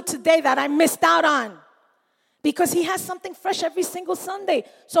God do today that I missed out on. Because he has something fresh every single Sunday.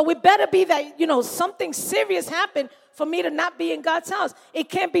 So we better be that, something serious happened for me to not be in God's house. It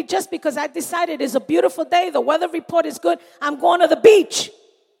can't be just because I decided it's a beautiful day, the weather report is good, I'm going to the beach.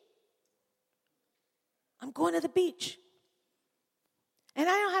 I'm going to the beach. And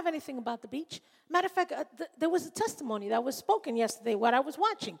I don't have anything about the beach. Matter of fact, there was a testimony that was spoken yesterday, what I was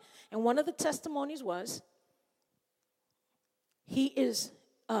watching. And one of the testimonies was, he is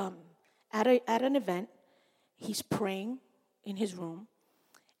at an event. He's praying in his room.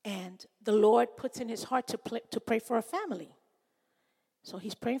 And the Lord puts in his heart to pray for a family. So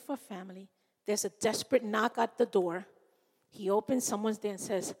he's praying for a family. There's a desperate knock at the door. He opens, someone's there and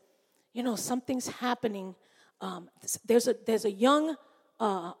says, something's happening. There's a young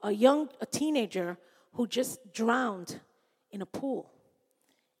teenager who just drowned in a pool.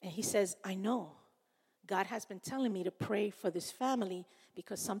 And he says, I know. God has been telling me to pray for this family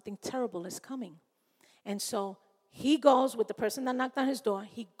because something terrible is coming. And so he goes with the person that knocked on his door.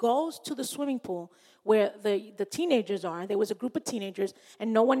 He goes to the swimming pool where the teenagers are. There was a group of teenagers,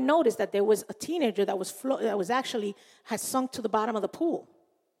 and no one noticed that there was a teenager that had sunk to the bottom of the pool.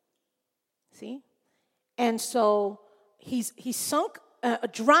 See? And so he's sunk,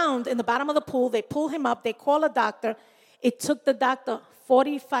 drowned in the bottom of the pool. They pull him up. They call a doctor. It took the doctor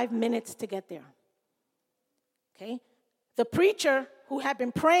 45 minutes to get there. Okay? The preacher who had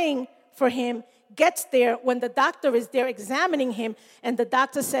been praying for him gets there when the doctor is there examining him, and the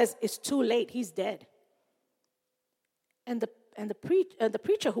doctor says, it's too late, he's dead. And the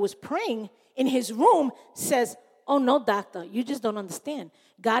preacher who was praying in his room says, oh no, doctor, you just don't understand.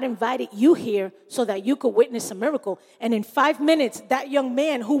 God invited you here so that you could witness a miracle. And in 5 minutes, that young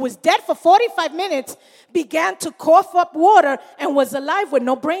man who was dead for 45 minutes began to cough up water and was alive with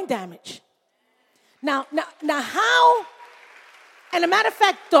no brain damage. Now how? And a matter of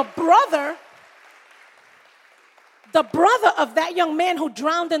fact, the brother of that young man who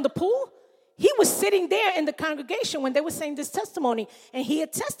drowned in the pool, he was sitting there in the congregation when they were saying this testimony, and he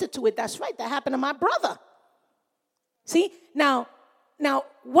attested to it. That's right, that happened to my brother. See, now,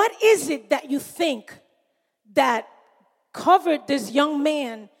 what is it that you think that covered this young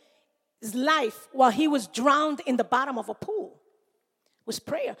man's life while he was drowned in the bottom of a pool? Was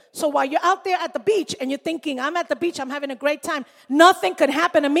prayer. So while you're out there at the beach and you're thinking, I'm at the beach, I'm having a great time, nothing could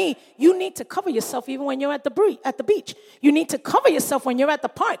happen to me, you need to cover yourself even when you're at the beach. You need to cover yourself when you're at the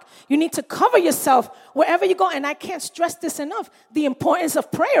park. You need to cover yourself wherever you go. And I can't stress this enough, the importance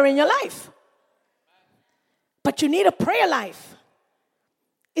of prayer in your life. But you need a prayer life.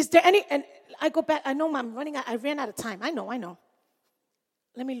 Is there any, and I go back, I know I'm running out, I ran out of time. I know.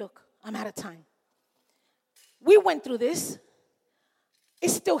 Let me look, I'm out of time. We went through this.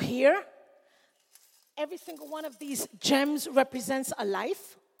 It's still here. Every single one of these gems represents a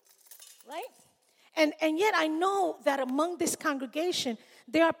life, right? And yet I know that among this congregation,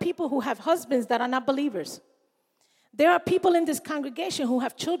 there are people who have husbands that are not believers. There are people in this congregation who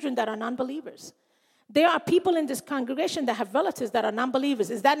have children that are non-believers. There are people in this congregation that have relatives that are non-believers.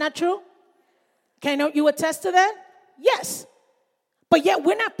 Is that not true? Can you attest to that? Yes. But yet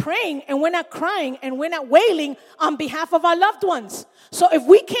we're not praying and we're not crying and we're not wailing on behalf of our loved ones. So if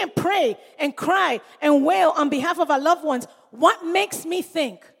we can't pray and cry and wail on behalf of our loved ones, what makes me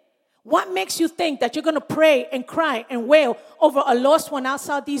think? What makes you think that you're going to pray and cry and wail over a lost one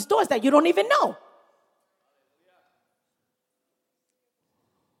outside these doors that you don't even know?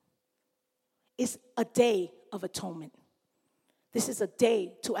 It's a day of atonement. This is a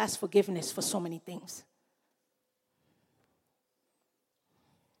day to ask forgiveness for so many things.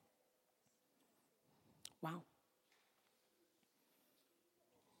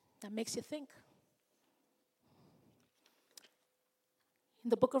 That makes you think. In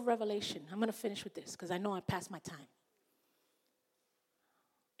the book of Revelation, I'm going to finish with this because I know I passed my time.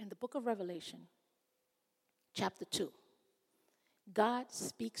 In the book of Revelation, chapter 2, God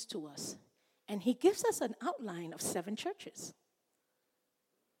speaks to us and he gives us an outline of 7 churches.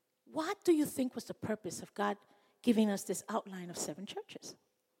 What do you think was the purpose of God giving us this outline of 7 churches?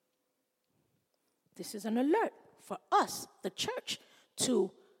 This is an alert for us, the church,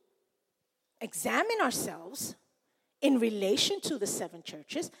 to examine ourselves in relation to the 7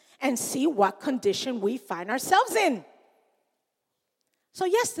 churches and see what condition we find ourselves in. So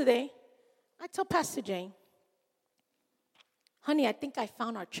yesterday, I told Pastor Jane, honey, I think I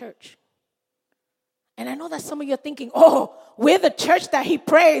found our church. And I know that some of you are thinking, oh, we're the church that he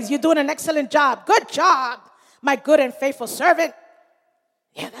praised. You're doing an excellent job. Good job, my good and faithful servant.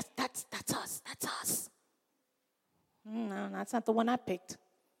 Yeah, that's us. That's us. No, that's not the one I picked.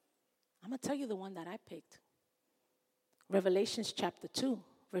 I'm going to tell you the one that I picked. Revelations chapter 2,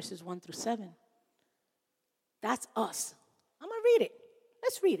 verses 1 through 7. That's us. I'm going to read it.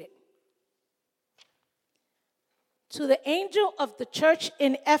 Let's read it. To the angel of the church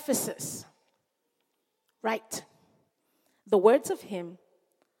in Ephesus, write the words of him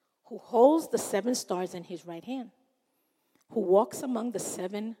who holds the 7 stars in his right hand, who walks among the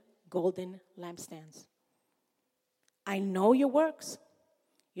 7 golden lampstands. I know your works,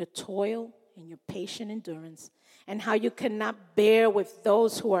 your toil, and your patient endurance, and how you cannot bear with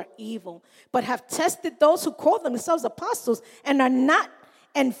those who are evil, but have tested those who call themselves apostles and are not,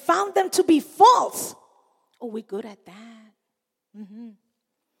 and found them to be false. Oh, we're good at that. Mm-hmm.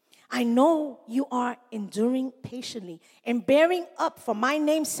 I know you are enduring patiently and bearing up for my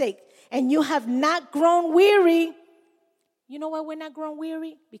name's sake, and you have not grown weary. You know why we're not grown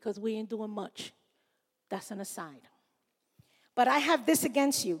weary? Because we ain't doing much. That's an aside. But I have this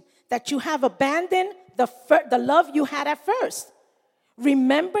against you, that you have abandoned the love you had at first.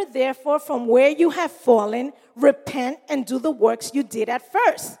 Remember, therefore, from where you have fallen, repent and do the works you did at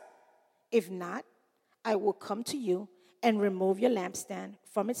first. If not, I will come to you and remove your lampstand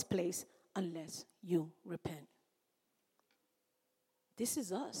from its place unless you repent. This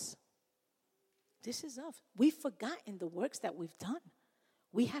is us. This is us. We've forgotten the works that we've done.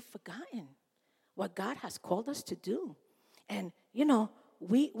 We have forgotten what God has called us to do. And, you know,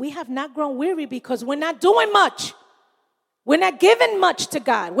 we have not grown weary because we're not doing much. We're not giving much to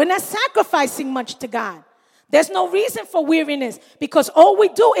God. We're not sacrificing much to God. There's no reason for weariness because all we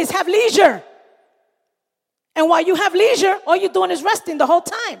do is have leisure. And while you have leisure, all you're doing is resting the whole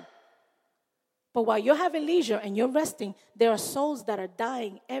time. But while you're having leisure and you're resting, there are souls that are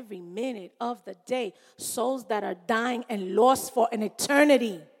dying every minute of the day. Souls that are dying and lost for an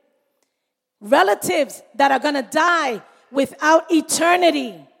eternity. Relatives that are going to die without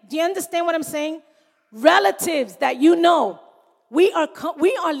eternity. Do you understand what I'm saying? Relatives that you know. We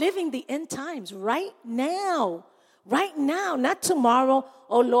are living the end times right now. Right now, not tomorrow.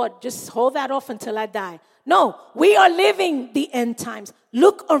 Oh, Lord, just hold that off until I die. No, we are living the end times.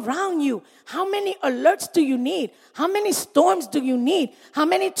 Look around you. How many alerts do you need? How many storms do you need? How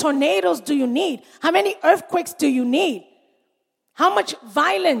many tornadoes do you need? How many earthquakes do you need? How much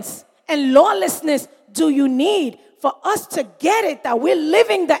violence and lawlessness do you need for us to get it that we're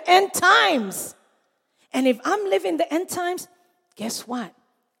living the end times? And if I'm living the end times, guess what?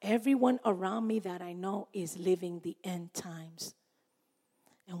 Everyone around me that I know is living the end times.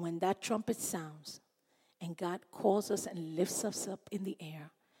 And when that trumpet sounds and God calls us and lifts us up in the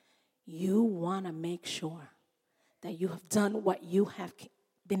air, you want to make sure that you have done what you have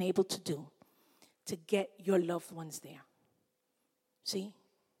been able to do to get your loved ones there. See?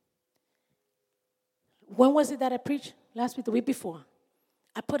 When was it that I preached? Last week, the week before.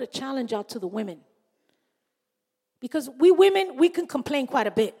 I put a challenge out to the women. Because we women, we can complain quite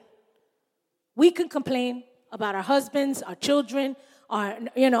a bit. We can complain about our husbands, our children,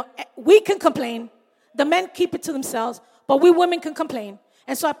 we can complain. The men keep it to themselves, but we women can complain.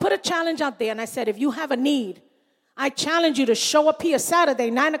 And so I put a challenge out there, and I said, if you have a need, I challenge you to show up here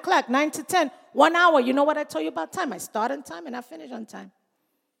Saturday, 9 o'clock, 9 to 10, 1 hour. You know what I told you about time? I start on time and I finish on time.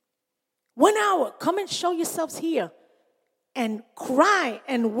 1 hour. Come and show yourselves here and cry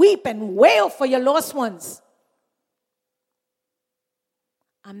and weep and wail for your lost ones.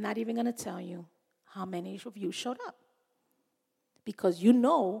 I'm not even going to tell you how many of you showed up. Because you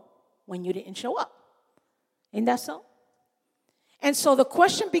know when you didn't show up. Ain't that so? And so the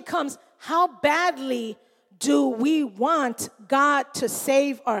question becomes, how badly do we want God to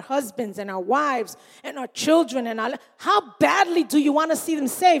save our husbands and our wives and our children? How badly do you want to see them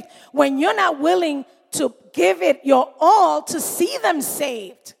saved when you're not willing to give it your all to see them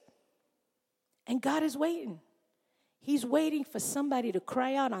saved? And God is waiting. He's waiting for somebody to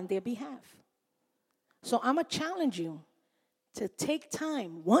cry out on their behalf. So I'm going to challenge you to take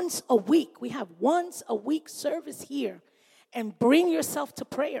time once a week. We have once a week service here, and bring yourself to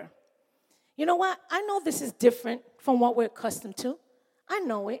prayer. You know what? I know this is different from what we're accustomed to. I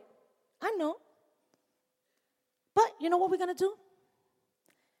know it. I know. But you know what we're going to do?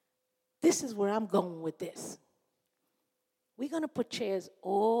 This is where I'm going with this. We're going to put chairs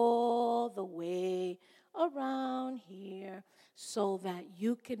all the way around here so that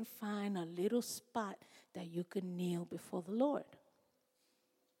you can find a little spot that you can kneel before the Lord.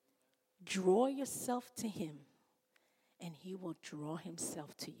 Draw yourself to him, and he will draw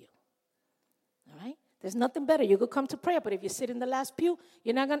himself to you. All right? There's nothing better. You could come to prayer, but if you sit in the last pew,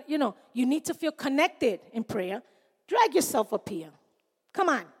 you're not going to, you need to feel connected in prayer. Drag yourself up here. Come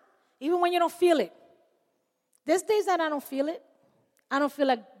on. Even when you don't feel it. There's days that I don't feel it. I don't feel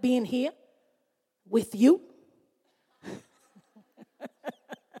like being here with you.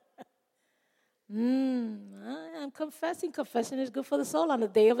 I'm confessing. Confession is good for the soul on the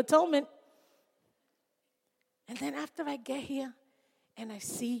Day of Atonement. And then after I get here and I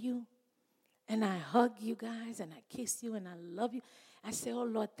see you and I hug you guys and I kiss you and I love you, I say, oh,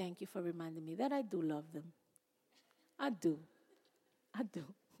 Lord, thank you for reminding me that I do love them. I do.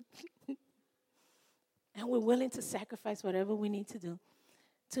 And we're willing to sacrifice whatever we need to do.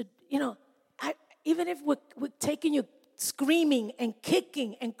 To, even if we're taking you screaming and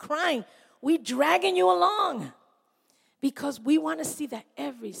kicking and crying, we're dragging you along. Because we want to see that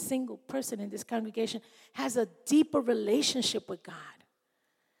every single person in this congregation has a deeper relationship with God.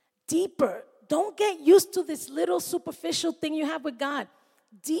 Deeper. Don't get used to this little superficial thing you have with God.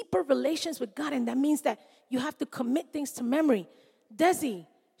 Deeper relations with God, and that means that you have to commit things to memory. Desi,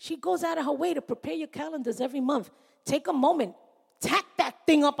 she goes out of her way to prepare your calendars every month. Take a moment. Tack that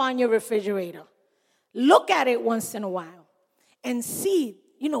thing up on your refrigerator. Look at it once in a while and see,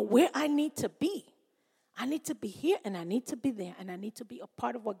 where I need to be. I need to be here, and I need to be there, and I need to be a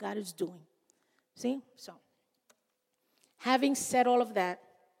part of what God is doing. See? So, having said all of that,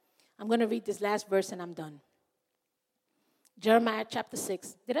 I'm going to read this last verse, and I'm done. Jeremiah chapter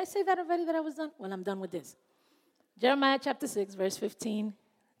 6. Did I say that already that I was done? Well, I'm done with this. Jeremiah chapter 6, verse 15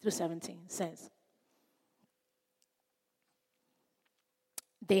 through 17 says,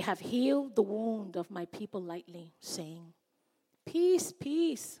 they have healed the wound of my people lightly, saying, peace,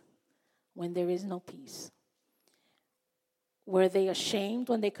 peace, when there is no peace. Were they ashamed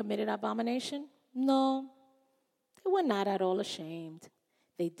when they committed abomination? No, they were not at all ashamed.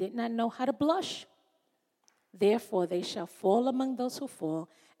 They did not know how to blush. Therefore, they shall fall among those who fall.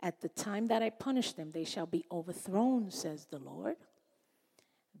 At the time that I punish them, they shall be overthrown, says the Lord.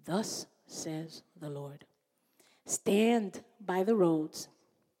 Thus says the Lord. Stand by the roads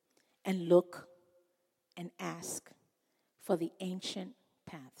and look and ask for the ancient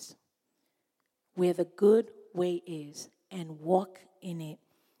paths, where the good way is, and walk in it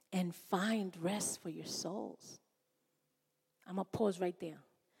and find rest for your souls. I'm going to pause right there.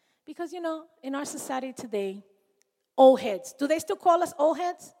 Because, in our society today, old heads. Do they still call us old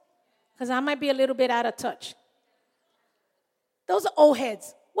heads? Because I might be a little bit out of touch. Those are old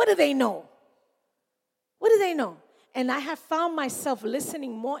heads. What do they know? What do they know? And I have found myself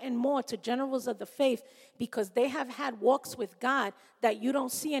listening more and more to generals of the faith because they have had walks with God that you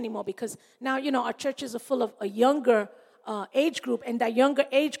don't see anymore. Because now, our churches are full of a younger age group, and that younger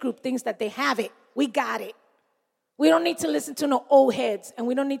age group thinks that they have it. We got it. We don't need to listen to no old heads, and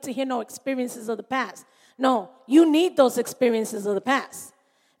we don't need to hear no experiences of the past. No, you need those experiences of the past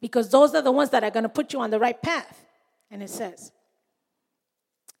because those are the ones that are going to put you on the right path. And it says,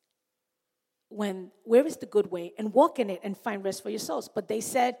 where is the good way? And walk in it and find rest for your souls. But they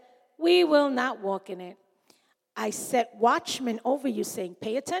said, we will not walk in it. I set watchmen over you saying,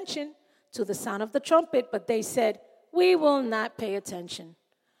 pay attention to the sound of the trumpet. But they said, we will not pay attention.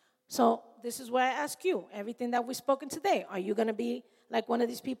 So this is where I ask you, everything that we've spoken today, are you going to be like one of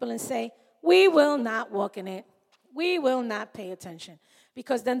these people and say, we will not walk in it. We will not pay attention.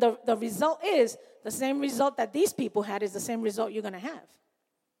 Because then the result is the same result that these people had is the same result you're going to have.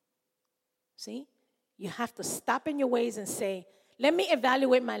 See? You have to stop in your ways and say, let me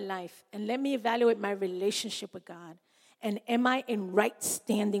evaluate my life and let me evaluate my relationship with God. And am I in right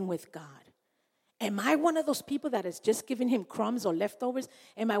standing with God? Am I one of those people that is just giving him crumbs or leftovers?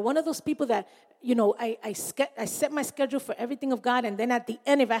 Am I one of those people that, I set my schedule for everything of God, and then at the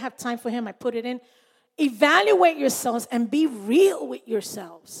end, if I have time for him, I put it in? Evaluate yourselves and be real with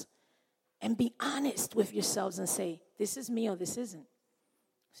yourselves. And be honest with yourselves and say, this is me or this isn't.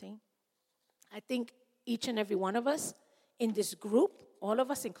 See? I think each and every one of us in this group, all of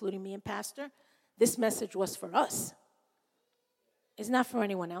us, including me and Pastor, this message was for us. It's not for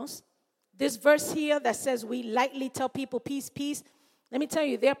anyone else. This verse here that says we lightly tell people peace, peace. Let me tell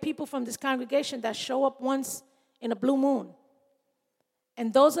you, there are people from this congregation that show up once in a blue moon.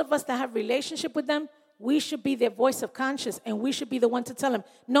 And those of us that have relationship with them, we should be their voice of conscience, and we should be the one to tell them,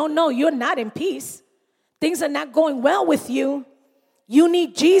 no, you're not in peace. Things are not going well with you. You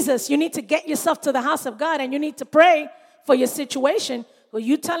need Jesus. You need to get yourself to the house of God, and you need to pray for your situation. Well,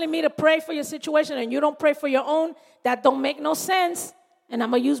 you telling me to pray for your situation and you don't pray for your own? That don't make no sense. And I'm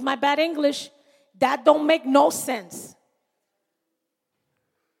going to use my bad English. That don't make no sense.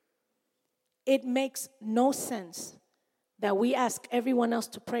 It makes no sense that we ask everyone else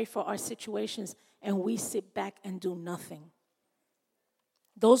to pray for our situations and we sit back and do nothing.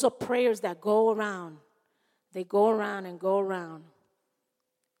 Those are prayers that go around. They go around and go around.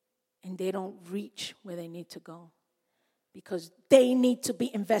 And they don't reach where they need to go. Because they need to be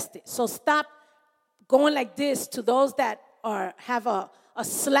invested. So stop going like this to those that have a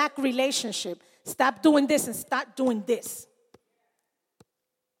slack relationship. Stop doing this and start doing this.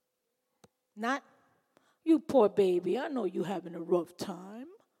 Not, you poor baby, I know you having a rough time.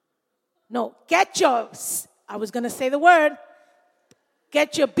 No, I was going to say the word,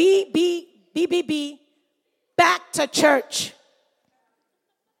 get your BBB back to church.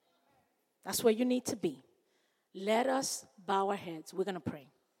 That's where you need to be. Let us bow our heads. We're going to pray.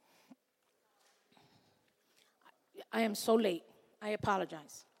 I am so late. I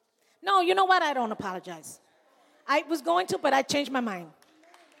apologize. No, you know what? I don't apologize. I was going to, but I changed my mind.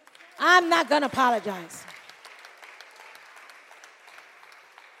 I'm not going to apologize.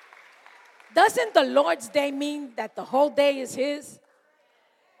 Doesn't the Lord's Day mean that the whole day is His?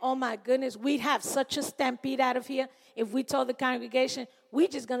 Oh, my goodness. We'd have such a stampede out of here if we told the congregation, we're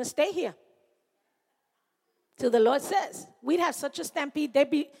just going to stay here till the Lord says. We'd have such a stampede. They'd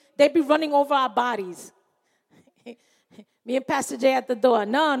be running over our bodies. Me and Pastor Jay at the door.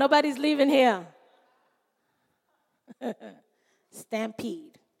 No, nobody's leaving here.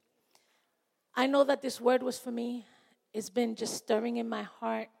 Stampede. I know that this word was for me. It's been just stirring in my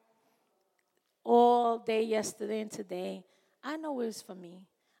heart all day yesterday and today. I know it was for me.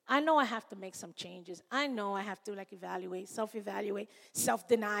 I know I have to make some changes. I know I have to evaluate,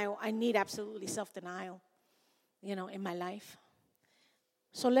 self-denial. I need absolutely self-denial, in my life.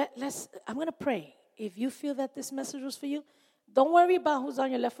 So I'm going to pray. If you feel that this message was for you, don't worry about who's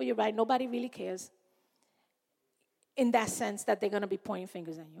on your left or your right. Nobody really cares in that sense that they're going to be pointing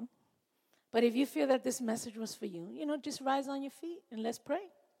fingers at you. But if you feel that this message was for you, just rise on your feet and let's pray.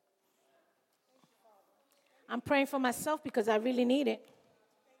 I'm praying for myself because I really need it.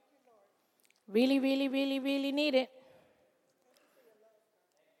 Really, really, really, really need it.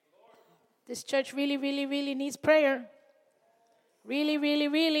 This church really, really, really needs prayer. Really, really,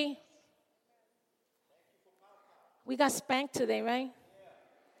 really. We got spanked today, right?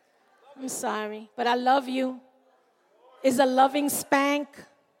 I'm sorry, but I love you. It's a loving spank.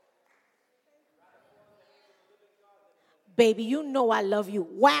 Baby, you know I love you.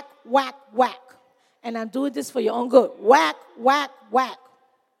 Whack, whack, whack. And I'm doing this for your own good. Whack, whack, whack.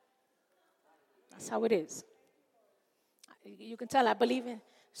 That's how it is. You can tell I believe in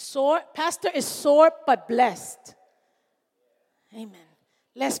sore. Pastor is sore but blessed. Amen.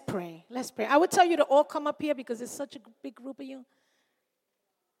 Let's pray. Let's pray. I would tell you to all come up here because it's such a big group of you.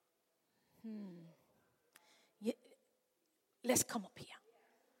 Let's come up here.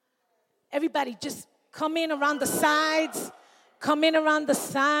 Everybody just come in around the sides. Come in around the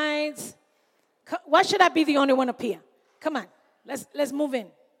sides. Why should I be the only one up here? Come on. Let's move in.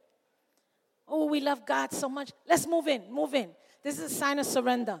 Oh, we love God so much. Let's move in. Move in. This is a sign of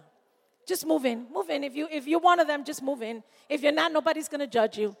surrender. Just move in. Move in. If you're one of them, just move in. If you're not, nobody's going to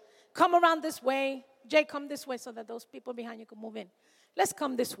judge you. Come around this way. Jay, come this way so that those people behind you can move in. Let's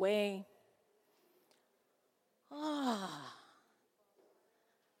come this way.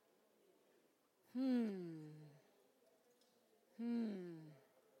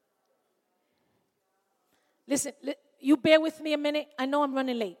 Listen, you bear with me a minute. I know I'm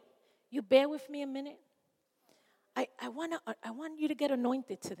running late. You bear with me a minute. I want you to get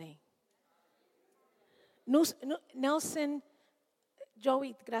anointed today. Nelson,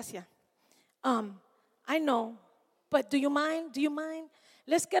 Joey, gracias. I know, but do you mind? Do you mind?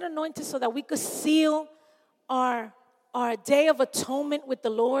 Let's get anointed so that we could seal our day of atonement with the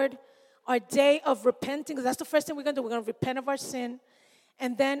Lord, our day of repenting, because that's the first thing we're going to do. We're going to repent of our sin,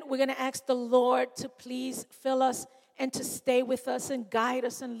 and then we're going to ask the Lord to please fill us and to stay with us and guide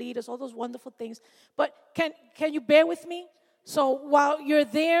us and lead us, all those wonderful things. But can you bear with me? So while you're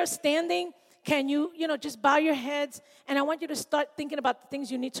there standing, can you just bow your heads, and I want you to start thinking about the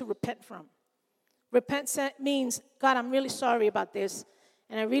things you need to repent from. Repent means, God, I'm really sorry about this,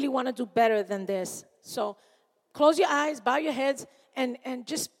 and I really want to do better than this. So close your eyes, bow your heads, and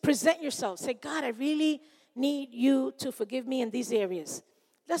just present yourself. Say, God, I really need you to forgive me in these areas.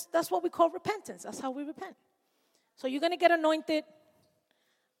 That's what we call repentance. That's how we repent. So you're going to get anointed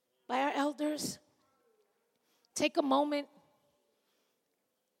by our elders. Take a moment.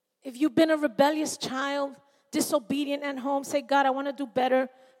 If you've been a rebellious child, disobedient at home, say, God, I want to do better.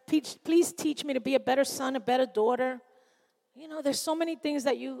 Please teach me to be a better son, a better daughter. You know, there's so many things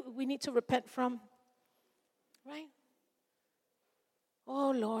that we need to repent from. Right?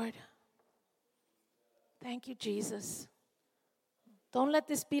 Oh, Lord. Thank you, Jesus. Don't let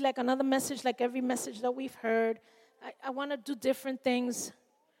this be like another message, like every message that we've heard. I want to do different things.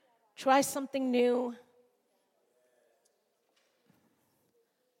 Try something new.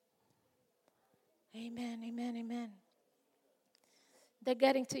 Amen, amen, amen. They're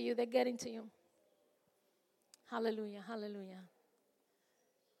getting to you. They're getting to you. Hallelujah, hallelujah.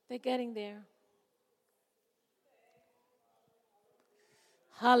 They're getting there.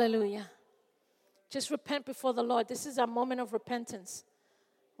 Hallelujah. Just repent before the Lord. This is our moment of repentance.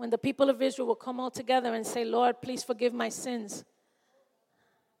 When the people of Israel will come all together and say, Lord, please forgive my sins.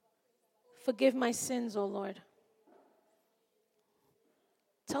 Forgive my sins, oh Lord.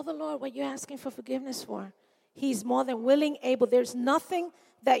 Tell the Lord what you're asking for forgiveness for. He's more than willing, able. There's nothing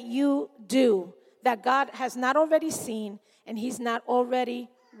that you do that God has not already seen and He's not already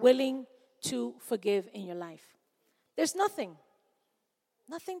willing to forgive in your life. There's nothing.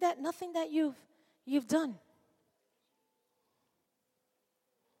 Nothing that you've done.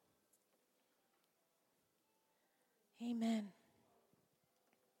 Amen.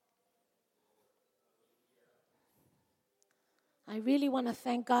 I really want to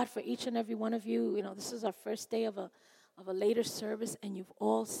thank God for each and every one of you. You know, this is our first day of a later service, and you've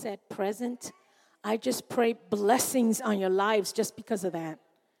all said present. I just pray blessings on your lives just because of that.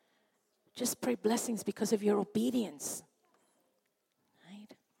 Just pray blessings because of your obedience.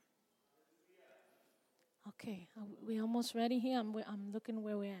 Right? Okay, are we almost ready here? I'm looking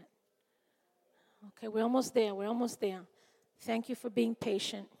where we're at. Okay, we're almost there. We're almost there. Thank you for being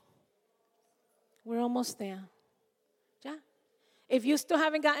patient. We're almost there. Yeah? If you still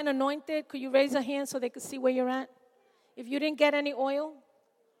haven't gotten anointed, could you raise a hand so they could see where you're at? If you didn't get any oil,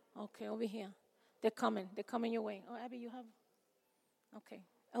 okay, over here. They're coming. They're coming your way. Oh, Abby, you have? Okay.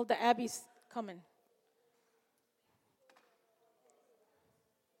 Elder Abby's coming.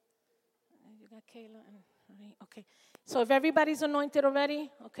 You got Kayla and okay. So if everybody's anointed already,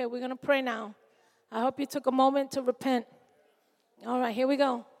 okay, we're going to pray now. I hope you took a moment to repent. All right, here we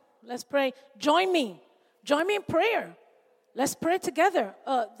go. Let's pray. Join me. Join me in prayer. Let's pray together.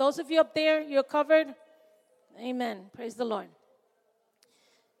 Those of you up there, you're covered. Amen. Praise the Lord.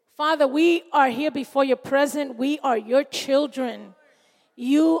 Father, we are here before your presence. We are your children.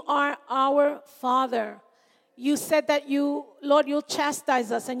 You are our Father. You said that Lord, you'll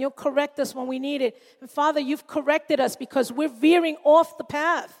chastise us and you'll correct us when we need it. And Father, you've corrected us because we're veering off the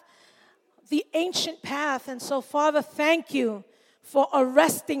path, the ancient path. And so, Father, thank you for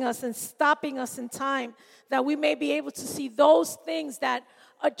arresting us and stopping us in time, that we may be able to see those things that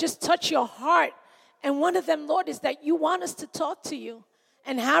just touch your heart. And one of them, Lord, is that you want us to talk to you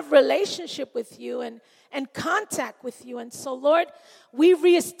and have relationship with you and contact with you. And so, Lord, we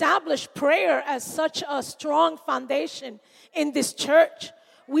reestablish prayer as such a strong foundation in this church.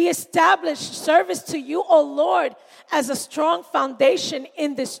 We establish service to you, oh Lord, as a strong foundation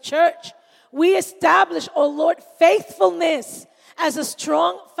in this church. We establish, oh Lord, faithfulness as a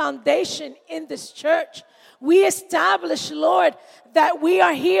strong foundation in this church. We establish, Lord, that we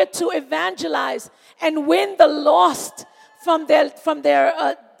are here to evangelize and win the lost from their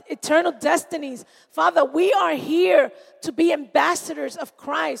eternal destinies. Father, we are here to be ambassadors of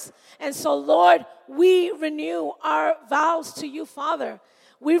Christ. And so, Lord, we renew our vows to you, Father.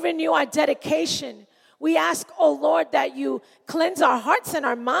 We renew our dedication. We ask, oh Lord, that you cleanse our hearts and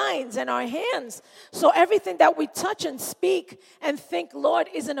our minds and our hands, so everything that we touch and speak and think, Lord,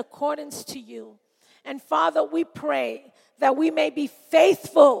 is in accordance to you. And Father, we pray that we may be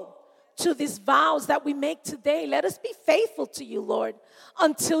faithful to these vows that we make today. Let us be faithful to you, Lord,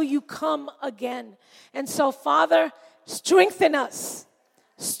 until you come again. And so, Father, strengthen us.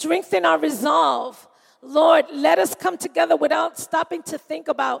 Strengthen our resolve. Lord, let us come together without stopping to think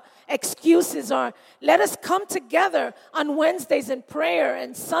about excuses, or let us come together on Wednesdays in prayer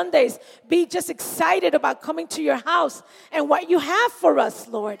and Sundays. Be just excited about coming to your house and what you have for us,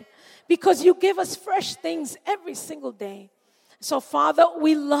 Lord, because you give us fresh things every single day. So, Father,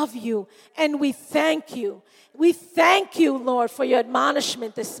 we love you and we thank you. We thank you, Lord, for your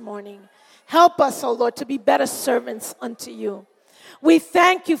admonishment this morning. Help us, oh Lord, to be better servants unto you. We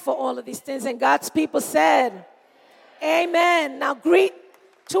thank you for all of these things. And God's people said, amen. Now greet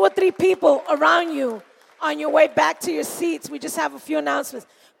 2 or 3 people around you on your way back to your seats. We just have a few announcements.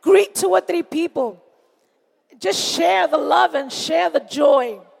 Greet 2 or 3 people. Just share the love and share the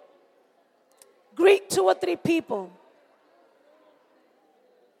joy. Greet 2 or 3 people.